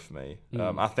well with me.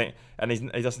 I think, and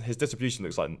his distribution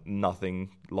looks like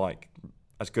nothing like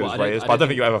as good as Ray is. But I don't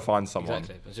think you ever find someone.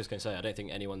 Exactly. I was just going to say, I don't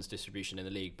think anyone's distribution in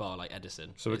the league, bar like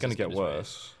Edison. So we're going to get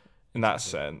worse. In that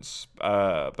sense,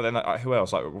 but then who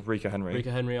else? Like Rico Henry. Rico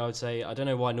Henry, I would say. I don't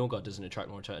know why Norgard doesn't attract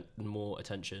more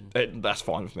attention. That's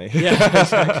fine with me. Yeah,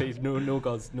 exactly.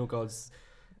 Norgard's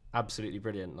absolutely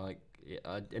brilliant. Like,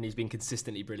 and he's been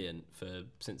consistently brilliant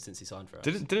since he signed for us.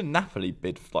 Didn't Napoli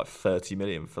bid for like 30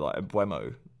 million for like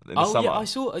Mbeumo in the summer? Yeah, I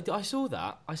saw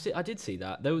that. I did see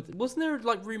that. Wasn't there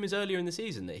like rumours earlier in the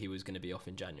season that he was going to be off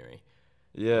in January?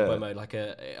 Yeah, Mbeumo, like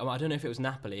I don't know if it was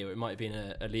Napoli or it might have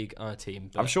been a League team.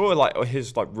 But I'm sure like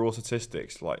his like raw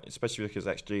statistics, like especially with his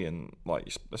XG and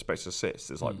like expected assists,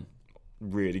 is like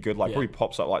really good. Like probably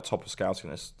pops up like top of scouting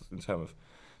list in terms of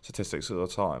statistics all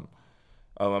the time.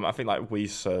 I think like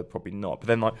Weiss probably not, but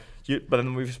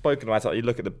then we've spoken about it. Like, you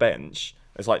look at the bench,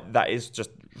 it's like that is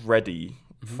just ready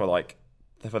for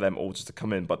them all just to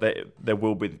come in. But there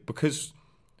will be, because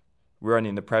we're only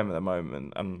in the Prem at the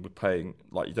moment, and we're playing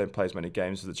like you don't play as many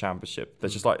games as the Championship.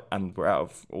 There's just like, and we're out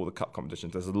of all the cup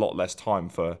competitions. There's a lot less time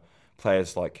for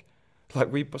players like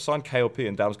we signed KLP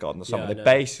and Damsgaard in the summer.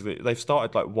 They've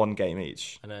started like one game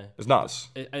each. I know. It's nuts.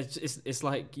 It's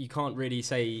like you can't really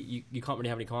say you can't really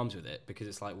have any qualms with it, because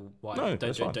it's like, well, why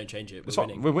don't change it?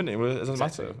 We're winning. It doesn't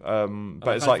matter.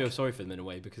 But it's I like, feel sorry for them in a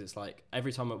way, because it's like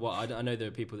every time I know there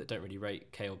are people that don't really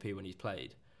rate KLP when he's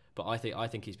played. But I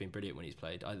think he's been brilliant when he's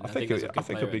played. I think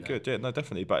he'll be good. Yeah, no,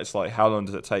 definitely. But it's like, how long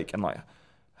does it take, and like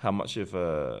how much of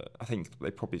I think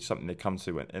they probably something they come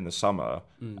to in the summer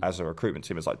as a recruitment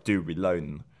team is like, do we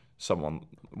loan someone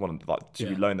do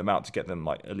you loan them out to get them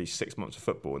like at least 6 months of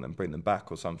football and then bring them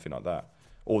back or something like that,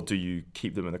 or do you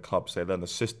keep them in the club so they learn the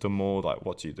system more? Like,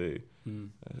 what do you do?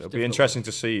 It'll be interesting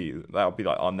to see. That'll be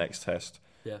like our next test.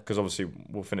 Yeah, because obviously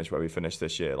we'll finish where we finished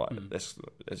this year. Like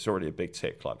it's already a big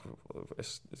tick. Like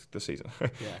it's the season.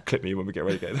 Clip me when we get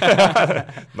relegated.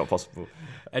 Not possible.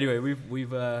 Anyway, we've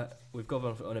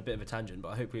gone on a bit of a tangent, but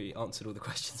I hope we answered all the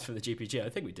questions from the GPG. I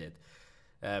think we did.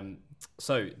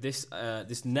 So this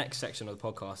next section of the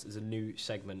podcast is a new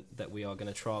segment that we are going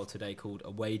to trial today called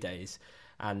Away Days.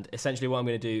 And essentially what I'm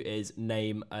going to do is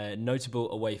name a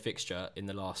notable away fixture in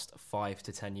the last 5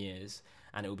 to 10 years.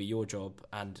 And it will be your job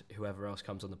and whoever else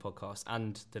comes on the podcast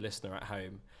and the listener at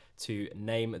home to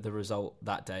name the result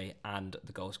that day and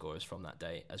the goal scorers from that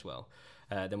day as well.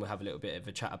 Then we'll have a little bit of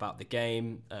a chat about the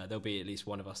game. There'll be at least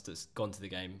one of us that's gone to the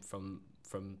game from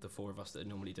the four of us that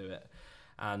normally do it.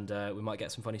 And we might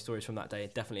get some funny stories from that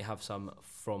day. Definitely have some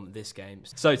from this game.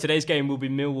 So today's game will be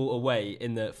Millwall away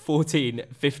in the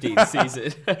 14-15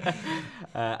 season.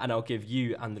 And I'll give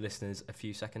you and the listeners a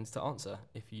few seconds to answer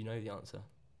if you know the answer.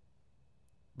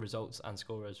 Results and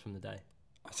scorers from the day.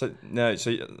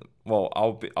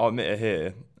 I'll admit it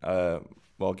here,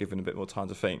 while giving a bit more time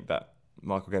to think, that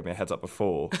Michael gave me a heads up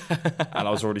before, and I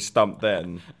was already stumped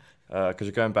then, because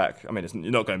you're going back. I mean,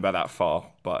 you're not going back that far,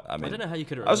 but I mean, I don't know how you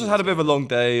could. I just had a bit of a long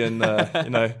day, and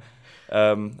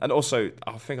and also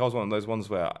I think I was one of those ones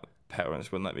where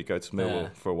parents wouldn't let me go to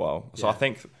Millwall for a while. So I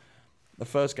think the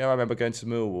first game I remember going to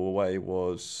Millwall away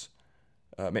was.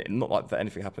 Not like that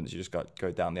anything happens, you just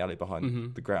go down the alley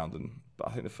behind the ground. But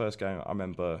I think the first game I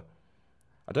remember,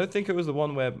 I don't think it was the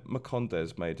one where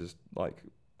Macondes made his, like,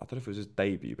 I don't know if it was his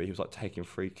debut, but he was like taking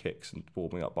free kicks and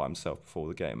warming up by himself before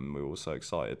the game, and we were all so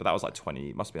excited. But that was like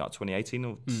 2018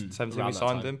 or 17 we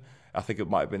signed him. I think it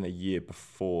might have been a year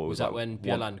before. Was that when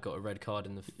Bjelland got a red card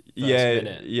in the first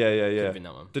minute? Yeah. That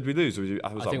one. Did we lose? I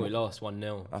think we lost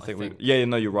 1-0. I think.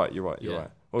 No, you're right. You're right.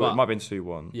 Well, it might have been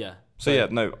 2-1. Yeah.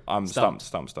 So I'm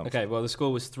stumped. Okay, well, the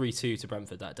score was 3-2 to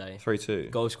Brentford that day.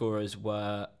 3-2. Goal scorers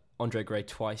were Andre Gray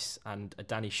twice and a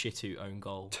Danny Shitu own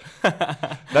goal.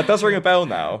 That does ring a bell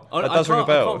now. I can't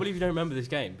believe you don't remember this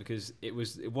game, because it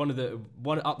was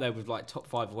one up there with like top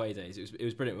 5 away days. It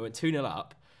was brilliant. We went 2-0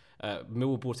 up.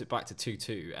 Millwall brought it back to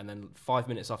 2-2, and then 5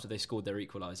 minutes after they scored their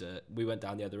equaliser, we went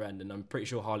down the other end, and I'm pretty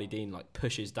sure Harley Dean like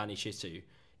pushes Danny Shitu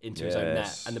into his own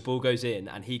net, and the ball goes in,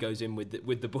 and he goes in with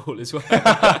the ball as well.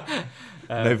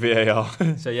 No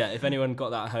VAR. So yeah, if anyone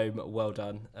got that at home, well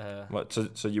done.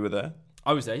 So you were there?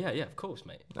 I was there, yeah, of course,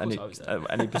 mate. Of course I was there.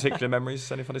 Any particular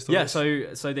memories? Any funny stories?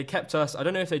 Yeah, so they kept us. I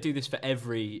don't know if they do this for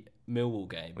every Millwall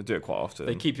game. We do it quite often.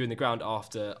 They keep you in the ground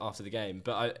after the game,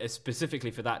 but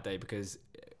specifically for that day, because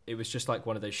it was just like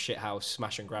one of those shithouse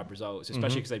smash and grab results,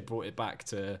 especially because they brought it back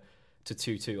to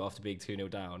 2-2 after being 2-0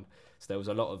 down. So there was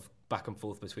a lot of back and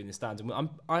forth between the stands, and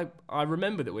I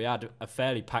remember that we had a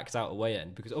fairly packed out away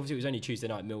end, because obviously it was only Tuesday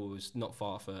night. Millwall was not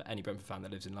far for any Brentford fan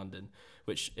that lives in London,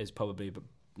 which is probably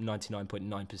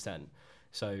 99.9%.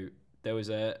 So it was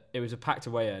a packed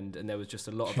away end, and there was just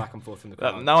a lot of back and forth from the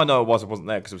crowd. Now I know I wasn't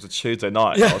there, because it was a Tuesday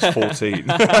night. I was 14.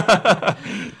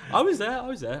 I was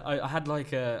there. I had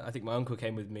I think my uncle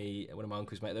came with me. One of my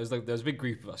uncle's mates. There was a big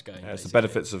group of us going. Yeah, it's the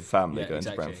benefits of family going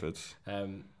to Brentford.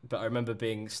 But I remember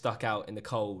being stuck out in the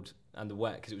cold and the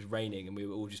wet because it was raining, and we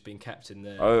were all just being kept in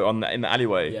the in the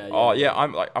alleyway. Yeah.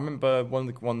 I remember one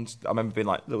of the ones. I remember being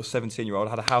like little 17-year-old,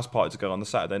 had a house party to go on the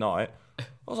Saturday night.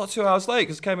 I was like 2 hours late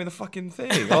because it came in the fucking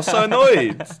thing. I was so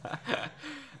annoyed.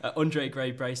 Andre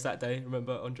Gray brace that day.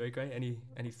 Remember Andre Gray?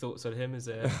 Any thoughts on him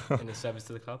in his service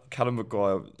to the club? Callum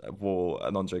Maguire wore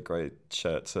an Andre Gray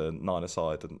shirt to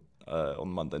 9-a-side on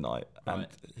Monday night, and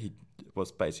he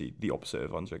was basically the opposite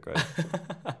of Andre Gray.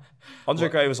 Andre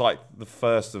Gray was like the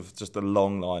first of just a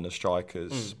long line of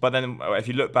strikers. But then if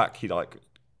you look back, he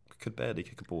could barely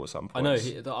kick a ball at some point. I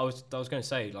know. I was going to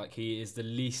say, like, he is the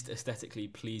least aesthetically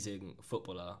pleasing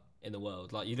footballer in the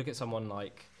world. Like, you look at someone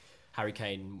like Harry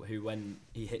Kane, who when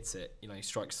he hits it, he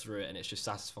strikes through it, and it's just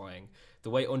satisfying. The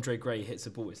way Andre Gray hits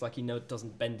a ball, it's like he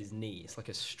doesn't bend his knee. It's like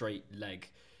a straight leg.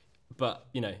 But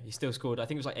he still scored. I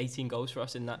think it was like 18 goals for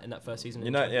us in that first season.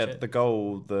 The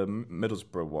goal, the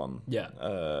Middlesbrough one.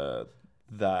 Yeah.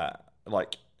 That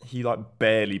he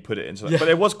barely put it into it, but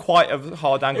it was quite a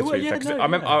hard angle to be fair. I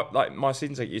remember my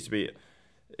season ticket used to be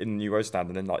in the New Road stand,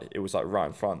 and then it was right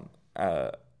in front,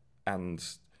 and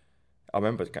I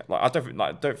remember I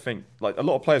don't think a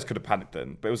lot of players could have panicked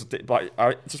then, but it was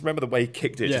I just remember the way he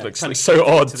kicked it. Just looked so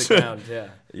odd to the ground.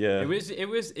 Yeah.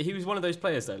 He was one of those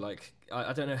players though. Like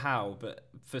I don't know how, but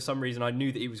for some reason I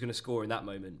knew that he was going to score in that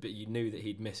moment. But you knew that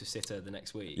he'd miss a sitter the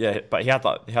next week. Yeah, but he had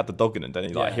the dog in him, didn't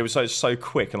he? Like he was so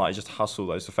quick and like just hustle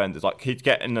those defenders. Like he'd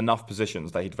get in enough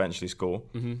positions that he'd eventually score.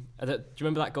 Mm-hmm. Do you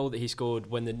remember that goal that he scored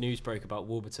when the news broke about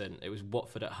Warburton? It was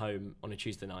Watford at home on a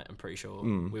Tuesday night. I'm pretty sure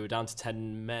we were down to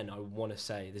 10 men. I want to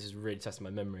say this is really testing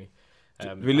my memory.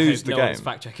 Did we lose the game? No one's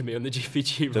fact checking me on the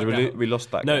GPG right now. We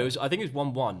lost that. No, game? I think it was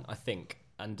 1-1. I think,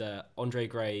 and Andre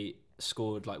Gray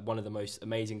scored like one of the most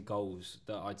amazing goals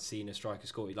that I'd seen a striker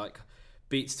score. He like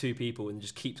beats two people and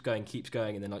just keeps going,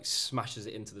 and then like smashes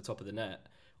it into the top of the net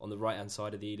on the right hand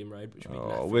side of the Ealing Road. Which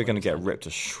we're going to get ripped to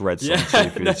shreds on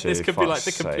GPG. No, this could be like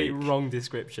the complete wrong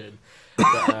description.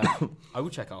 But, I will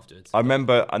check afterwards. I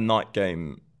remember a night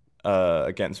game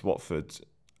against Watford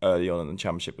early on in the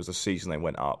Championship was the season they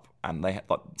went up, and they had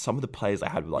like some of the players they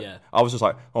had were like I was just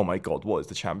like, oh my god, what is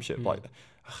the Championship like?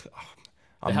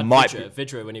 They had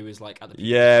Vidra when he was like at the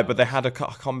peak but they had I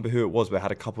can't remember who it was, but they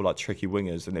had a couple like tricky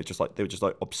wingers, and they were just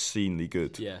like obscenely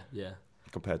good. Yeah.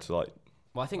 Compared to like.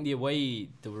 Well, I think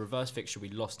the reverse fixture we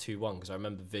lost 2-1 because I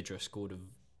remember Vidra scored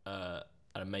an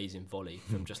amazing volley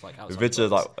from just like outside.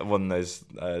 Vidra's like one of those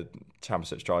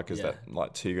Championship strikers that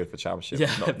like too good for Championship.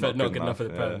 Yeah, but not good enough for the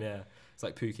Prem. Yeah, it's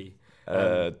like Pookie.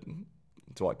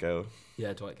 Dwight Gale.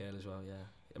 Yeah, Dwight Gale as well. Yeah.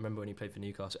 I remember when he played for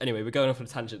Newcastle. Anyway, we're going off on a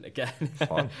tangent again.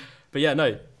 Fine. But yeah,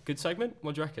 no, good segment.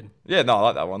 What do you reckon? Yeah, no, I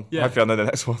like that one. Yeah. Hopefully I know the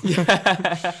next one.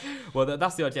 Yeah. Well,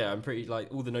 that's the idea. I'm pretty like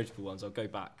all the notable ones. I'll go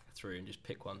back through and just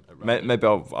pick one. Maybe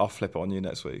I'll flip it on you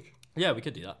next week. Yeah, we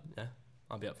could do that. Yeah,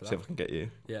 I'll be up for that. See if I can get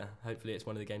you. Yeah, hopefully it's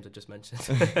one of the games I just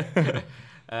mentioned.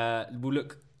 We'll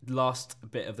last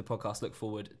bit of the podcast. Look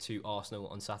forward to Arsenal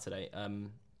on Saturday.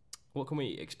 What can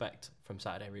we expect from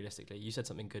Saturday realistically? You said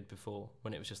something good before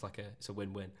when it was just like it's a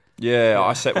win-win. Yeah,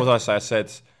 I said, what did I say? I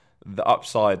said the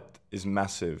upside is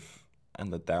massive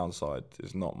and the downside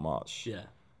is not much. Yeah.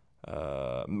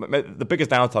 The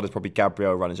biggest downside is probably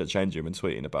Gabriel running to the change room and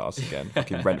tweeting about us again,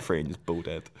 fucking rent-free and just bull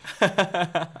dead.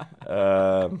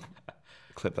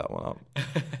 Clip that one up.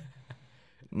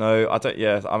 No, I don't.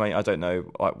 Yeah, I mean, I don't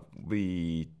know. Like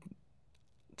we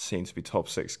seem to be top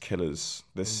 6 killers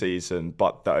this season,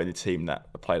 but the only team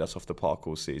that played us off the park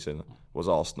all season was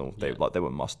Arsenal. They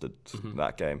were mustard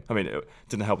that game. I mean, it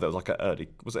didn't help. There was like an early.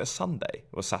 Was it a Sunday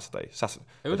or Saturday?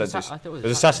 It was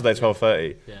a Saturday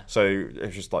 12:30. Yeah. So it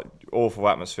was just like awful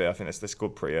atmosphere. I think they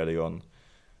scored pretty early on.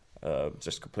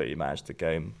 Just completely managed the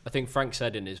game. I think Frank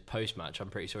said in his post-match, I'm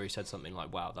pretty sure he said something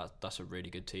like, "Wow, that's a really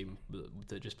good team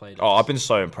that just played." Oh, I've been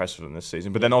so impressed with them this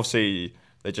season. But then obviously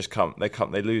they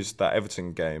lose that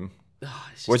Everton game,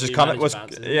 which is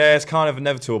it's kind of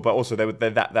inevitable. But also they've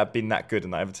been that good,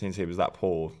 and that Everton team was that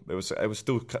poor. It's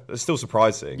still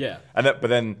surprising. Yeah. But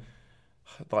then.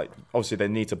 Like obviously they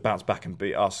need to bounce back and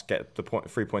beat us, get the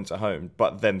 3 points at home,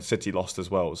 but then City lost as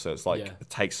well, so it's like it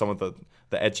takes some of the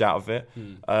edge out of it.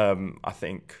 I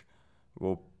think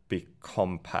we'll be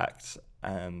compact,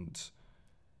 and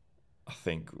I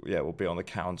think we'll be on the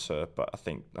counter. But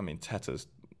I mean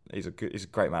he's a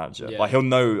great manager. Like he'll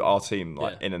know our team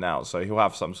in and out, so he'll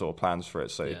have some sort of plans for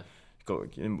it. So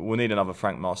we'll need another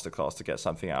Frank masterclass to get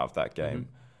something out of that game.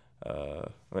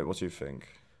 What do you think?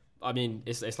 I mean,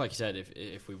 it's like you said.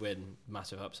 If we win,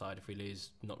 massive upside. If we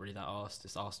lose, not really that arsed.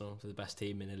 It's Arsenal, they're the best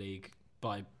team in the league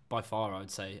by far. I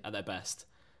would say at their best,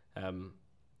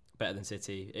 better than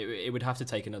City. It would have to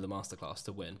take another masterclass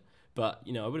to win. But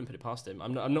I wouldn't put it past him.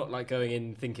 I'm not like going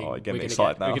in thinking we're going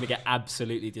to get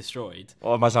absolutely destroyed.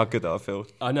 Oh, imagine how good that would feel.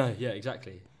 I know. Yeah,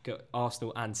 exactly. Got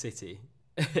Arsenal and City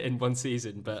in one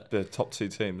season, but the top 2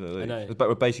 teams in the league. I know. But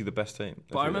we're basically the best team.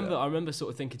 But I remember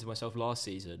sort of thinking to myself last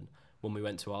season. When we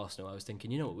went to Arsenal, I was thinking,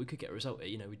 we could get a result.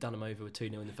 We'd done them over with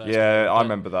 2-0 in the first. Yeah, I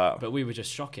remember that. But we were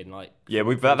just shocking. Like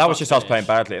that was just us playing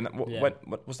badly. And when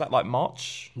was that? Like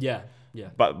March? Yeah.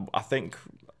 But I think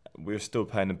we were still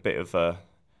playing a bit of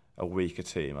a weaker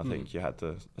team. I think you had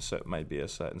maybe a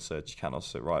certain Sergi Canos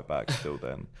sit right back still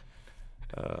then.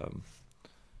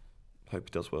 Hope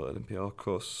he does well at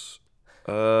Olympiacos.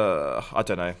 I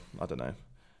don't know.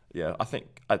 Yeah, I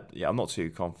think I'm not too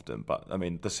confident, but I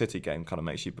mean the City game kind of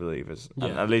makes you believe.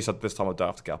 And at least at this time I don't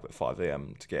have to get up at 5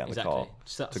 a.m. to get in the car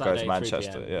to go to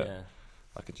Manchester. Yeah,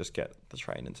 I could just get the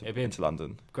train into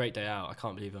London. Great day out. I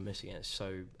can't believe I'm missing it. It's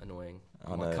so annoying.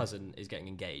 My cousin is getting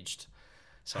engaged.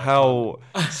 So how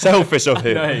selfish of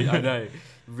him! I know.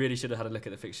 Really should have had a look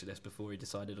at the fixture list before he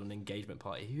decided on an engagement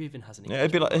party. Who even has an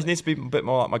engagement party? It needs to be a bit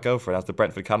more like my girlfriend has the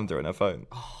Brentford calendar in her phone.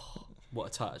 what a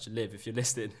touch, Liv, if you're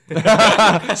listening.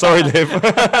 Sorry, Liv.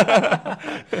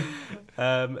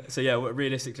 So yeah,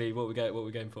 realistically, what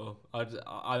we're going for?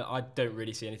 I don't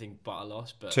really see anything but a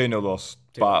loss, but 2-0 loss,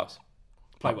 but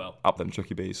play well. Up them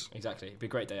Chucky bees. Exactly, it'd be a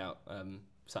great day out.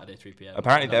 Saturday 3 p.m.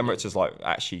 Apparently the Emirates is like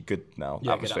actually good now,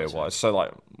 atmosphere wise. So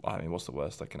like, I mean, what's the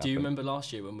worst that can happen? Do you remember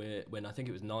last year when I think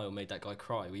it was Niall made that guy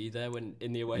cry? Were you there when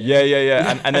in the away?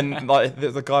 Yeah. and then like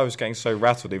the guy was getting so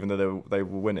rattled even though they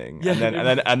were winning. Yeah.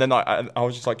 And then I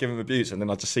was just like giving him abuse, and then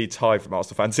I just see Ty from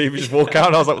Arsenal Fan TV just walk out,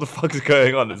 and I was like, what the fuck is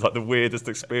going on? It's like the weirdest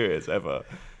experience ever.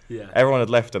 Yeah. Everyone had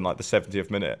left in like the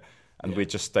 70th minute. And we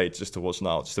just stayed just to watch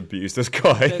Niall just abuse this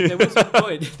guy. There was a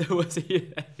point.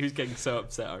 He was getting so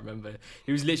upset. I remember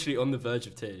he was literally on the verge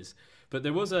of tears. But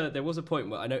there was a point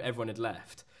where I know everyone had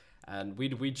left, and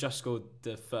we just scored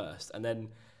the first, and then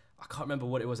I can't remember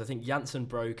what it was. I think Janssen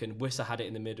broke and Wissa had it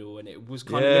in the middle, and it was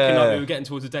kind of looking like we were getting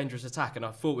towards a dangerous attack. And I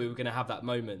thought we were going to have that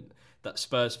moment that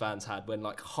Spurs fans had when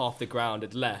like half the ground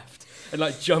had left and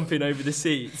like jumping over the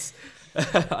seats.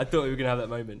 I thought we were going to have that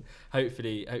moment.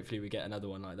 Hopefully we get another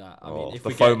one like that. I mean, if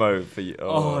the FOMO for you.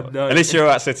 Oh no! At least you're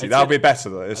at City. That'll be better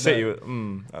though. City.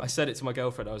 I said it to my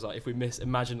girlfriend. I was like, if we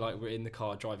imagine like we're in the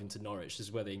car driving to Norwich. This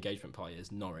is where the engagement party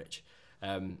is, Norwich.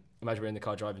 Imagine we're in the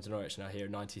car driving to Norwich and I hear a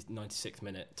 96th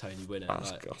minute Tony winner.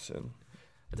 That's gutting.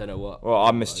 I don't know what. Well,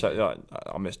 I missed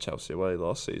Chelsea away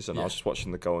last season. Yeah. I was just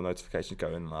watching the goal notifications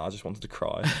going, and I just wanted to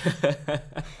cry.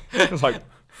 It was like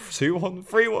 2-1,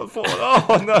 3-1, 4-1.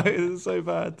 Oh no, it's so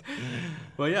bad.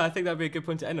 Well, yeah, I think that'd be a good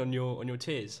point to end on your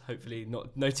tears. Hopefully,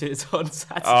 no tears on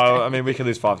Saturday. Oh, I mean, we can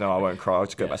lose 5-0. I won't cry. I'll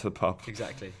just go back to the pub.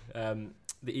 Exactly.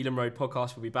 The Elam Road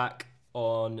podcast will be back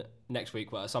on next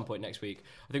week. Well, at some point next week.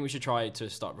 I think we should try to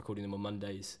start recording them on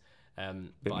Mondays.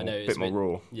 But I know it's a bit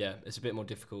more raw. Yeah, it's a bit more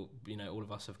difficult. You know, all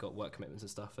of us have got work commitments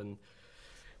and stuff, and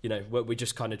you know, we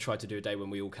just kind of try to do a day when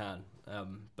we all can.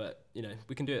 But you know,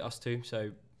 we can do it us too.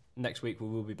 So next week we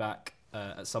will be back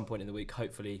at some point in the week.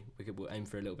 Hopefully, we'll aim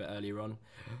for a little bit earlier on.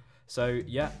 So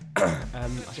yeah, I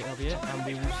think that'll be it, and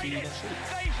we will see you next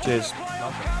week. Cheers.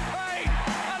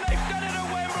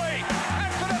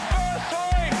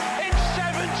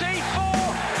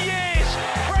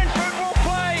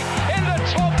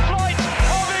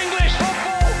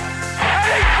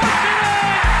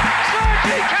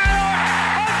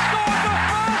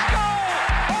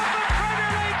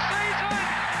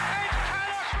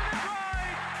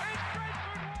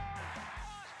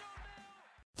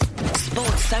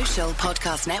 Social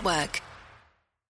Podcast Network.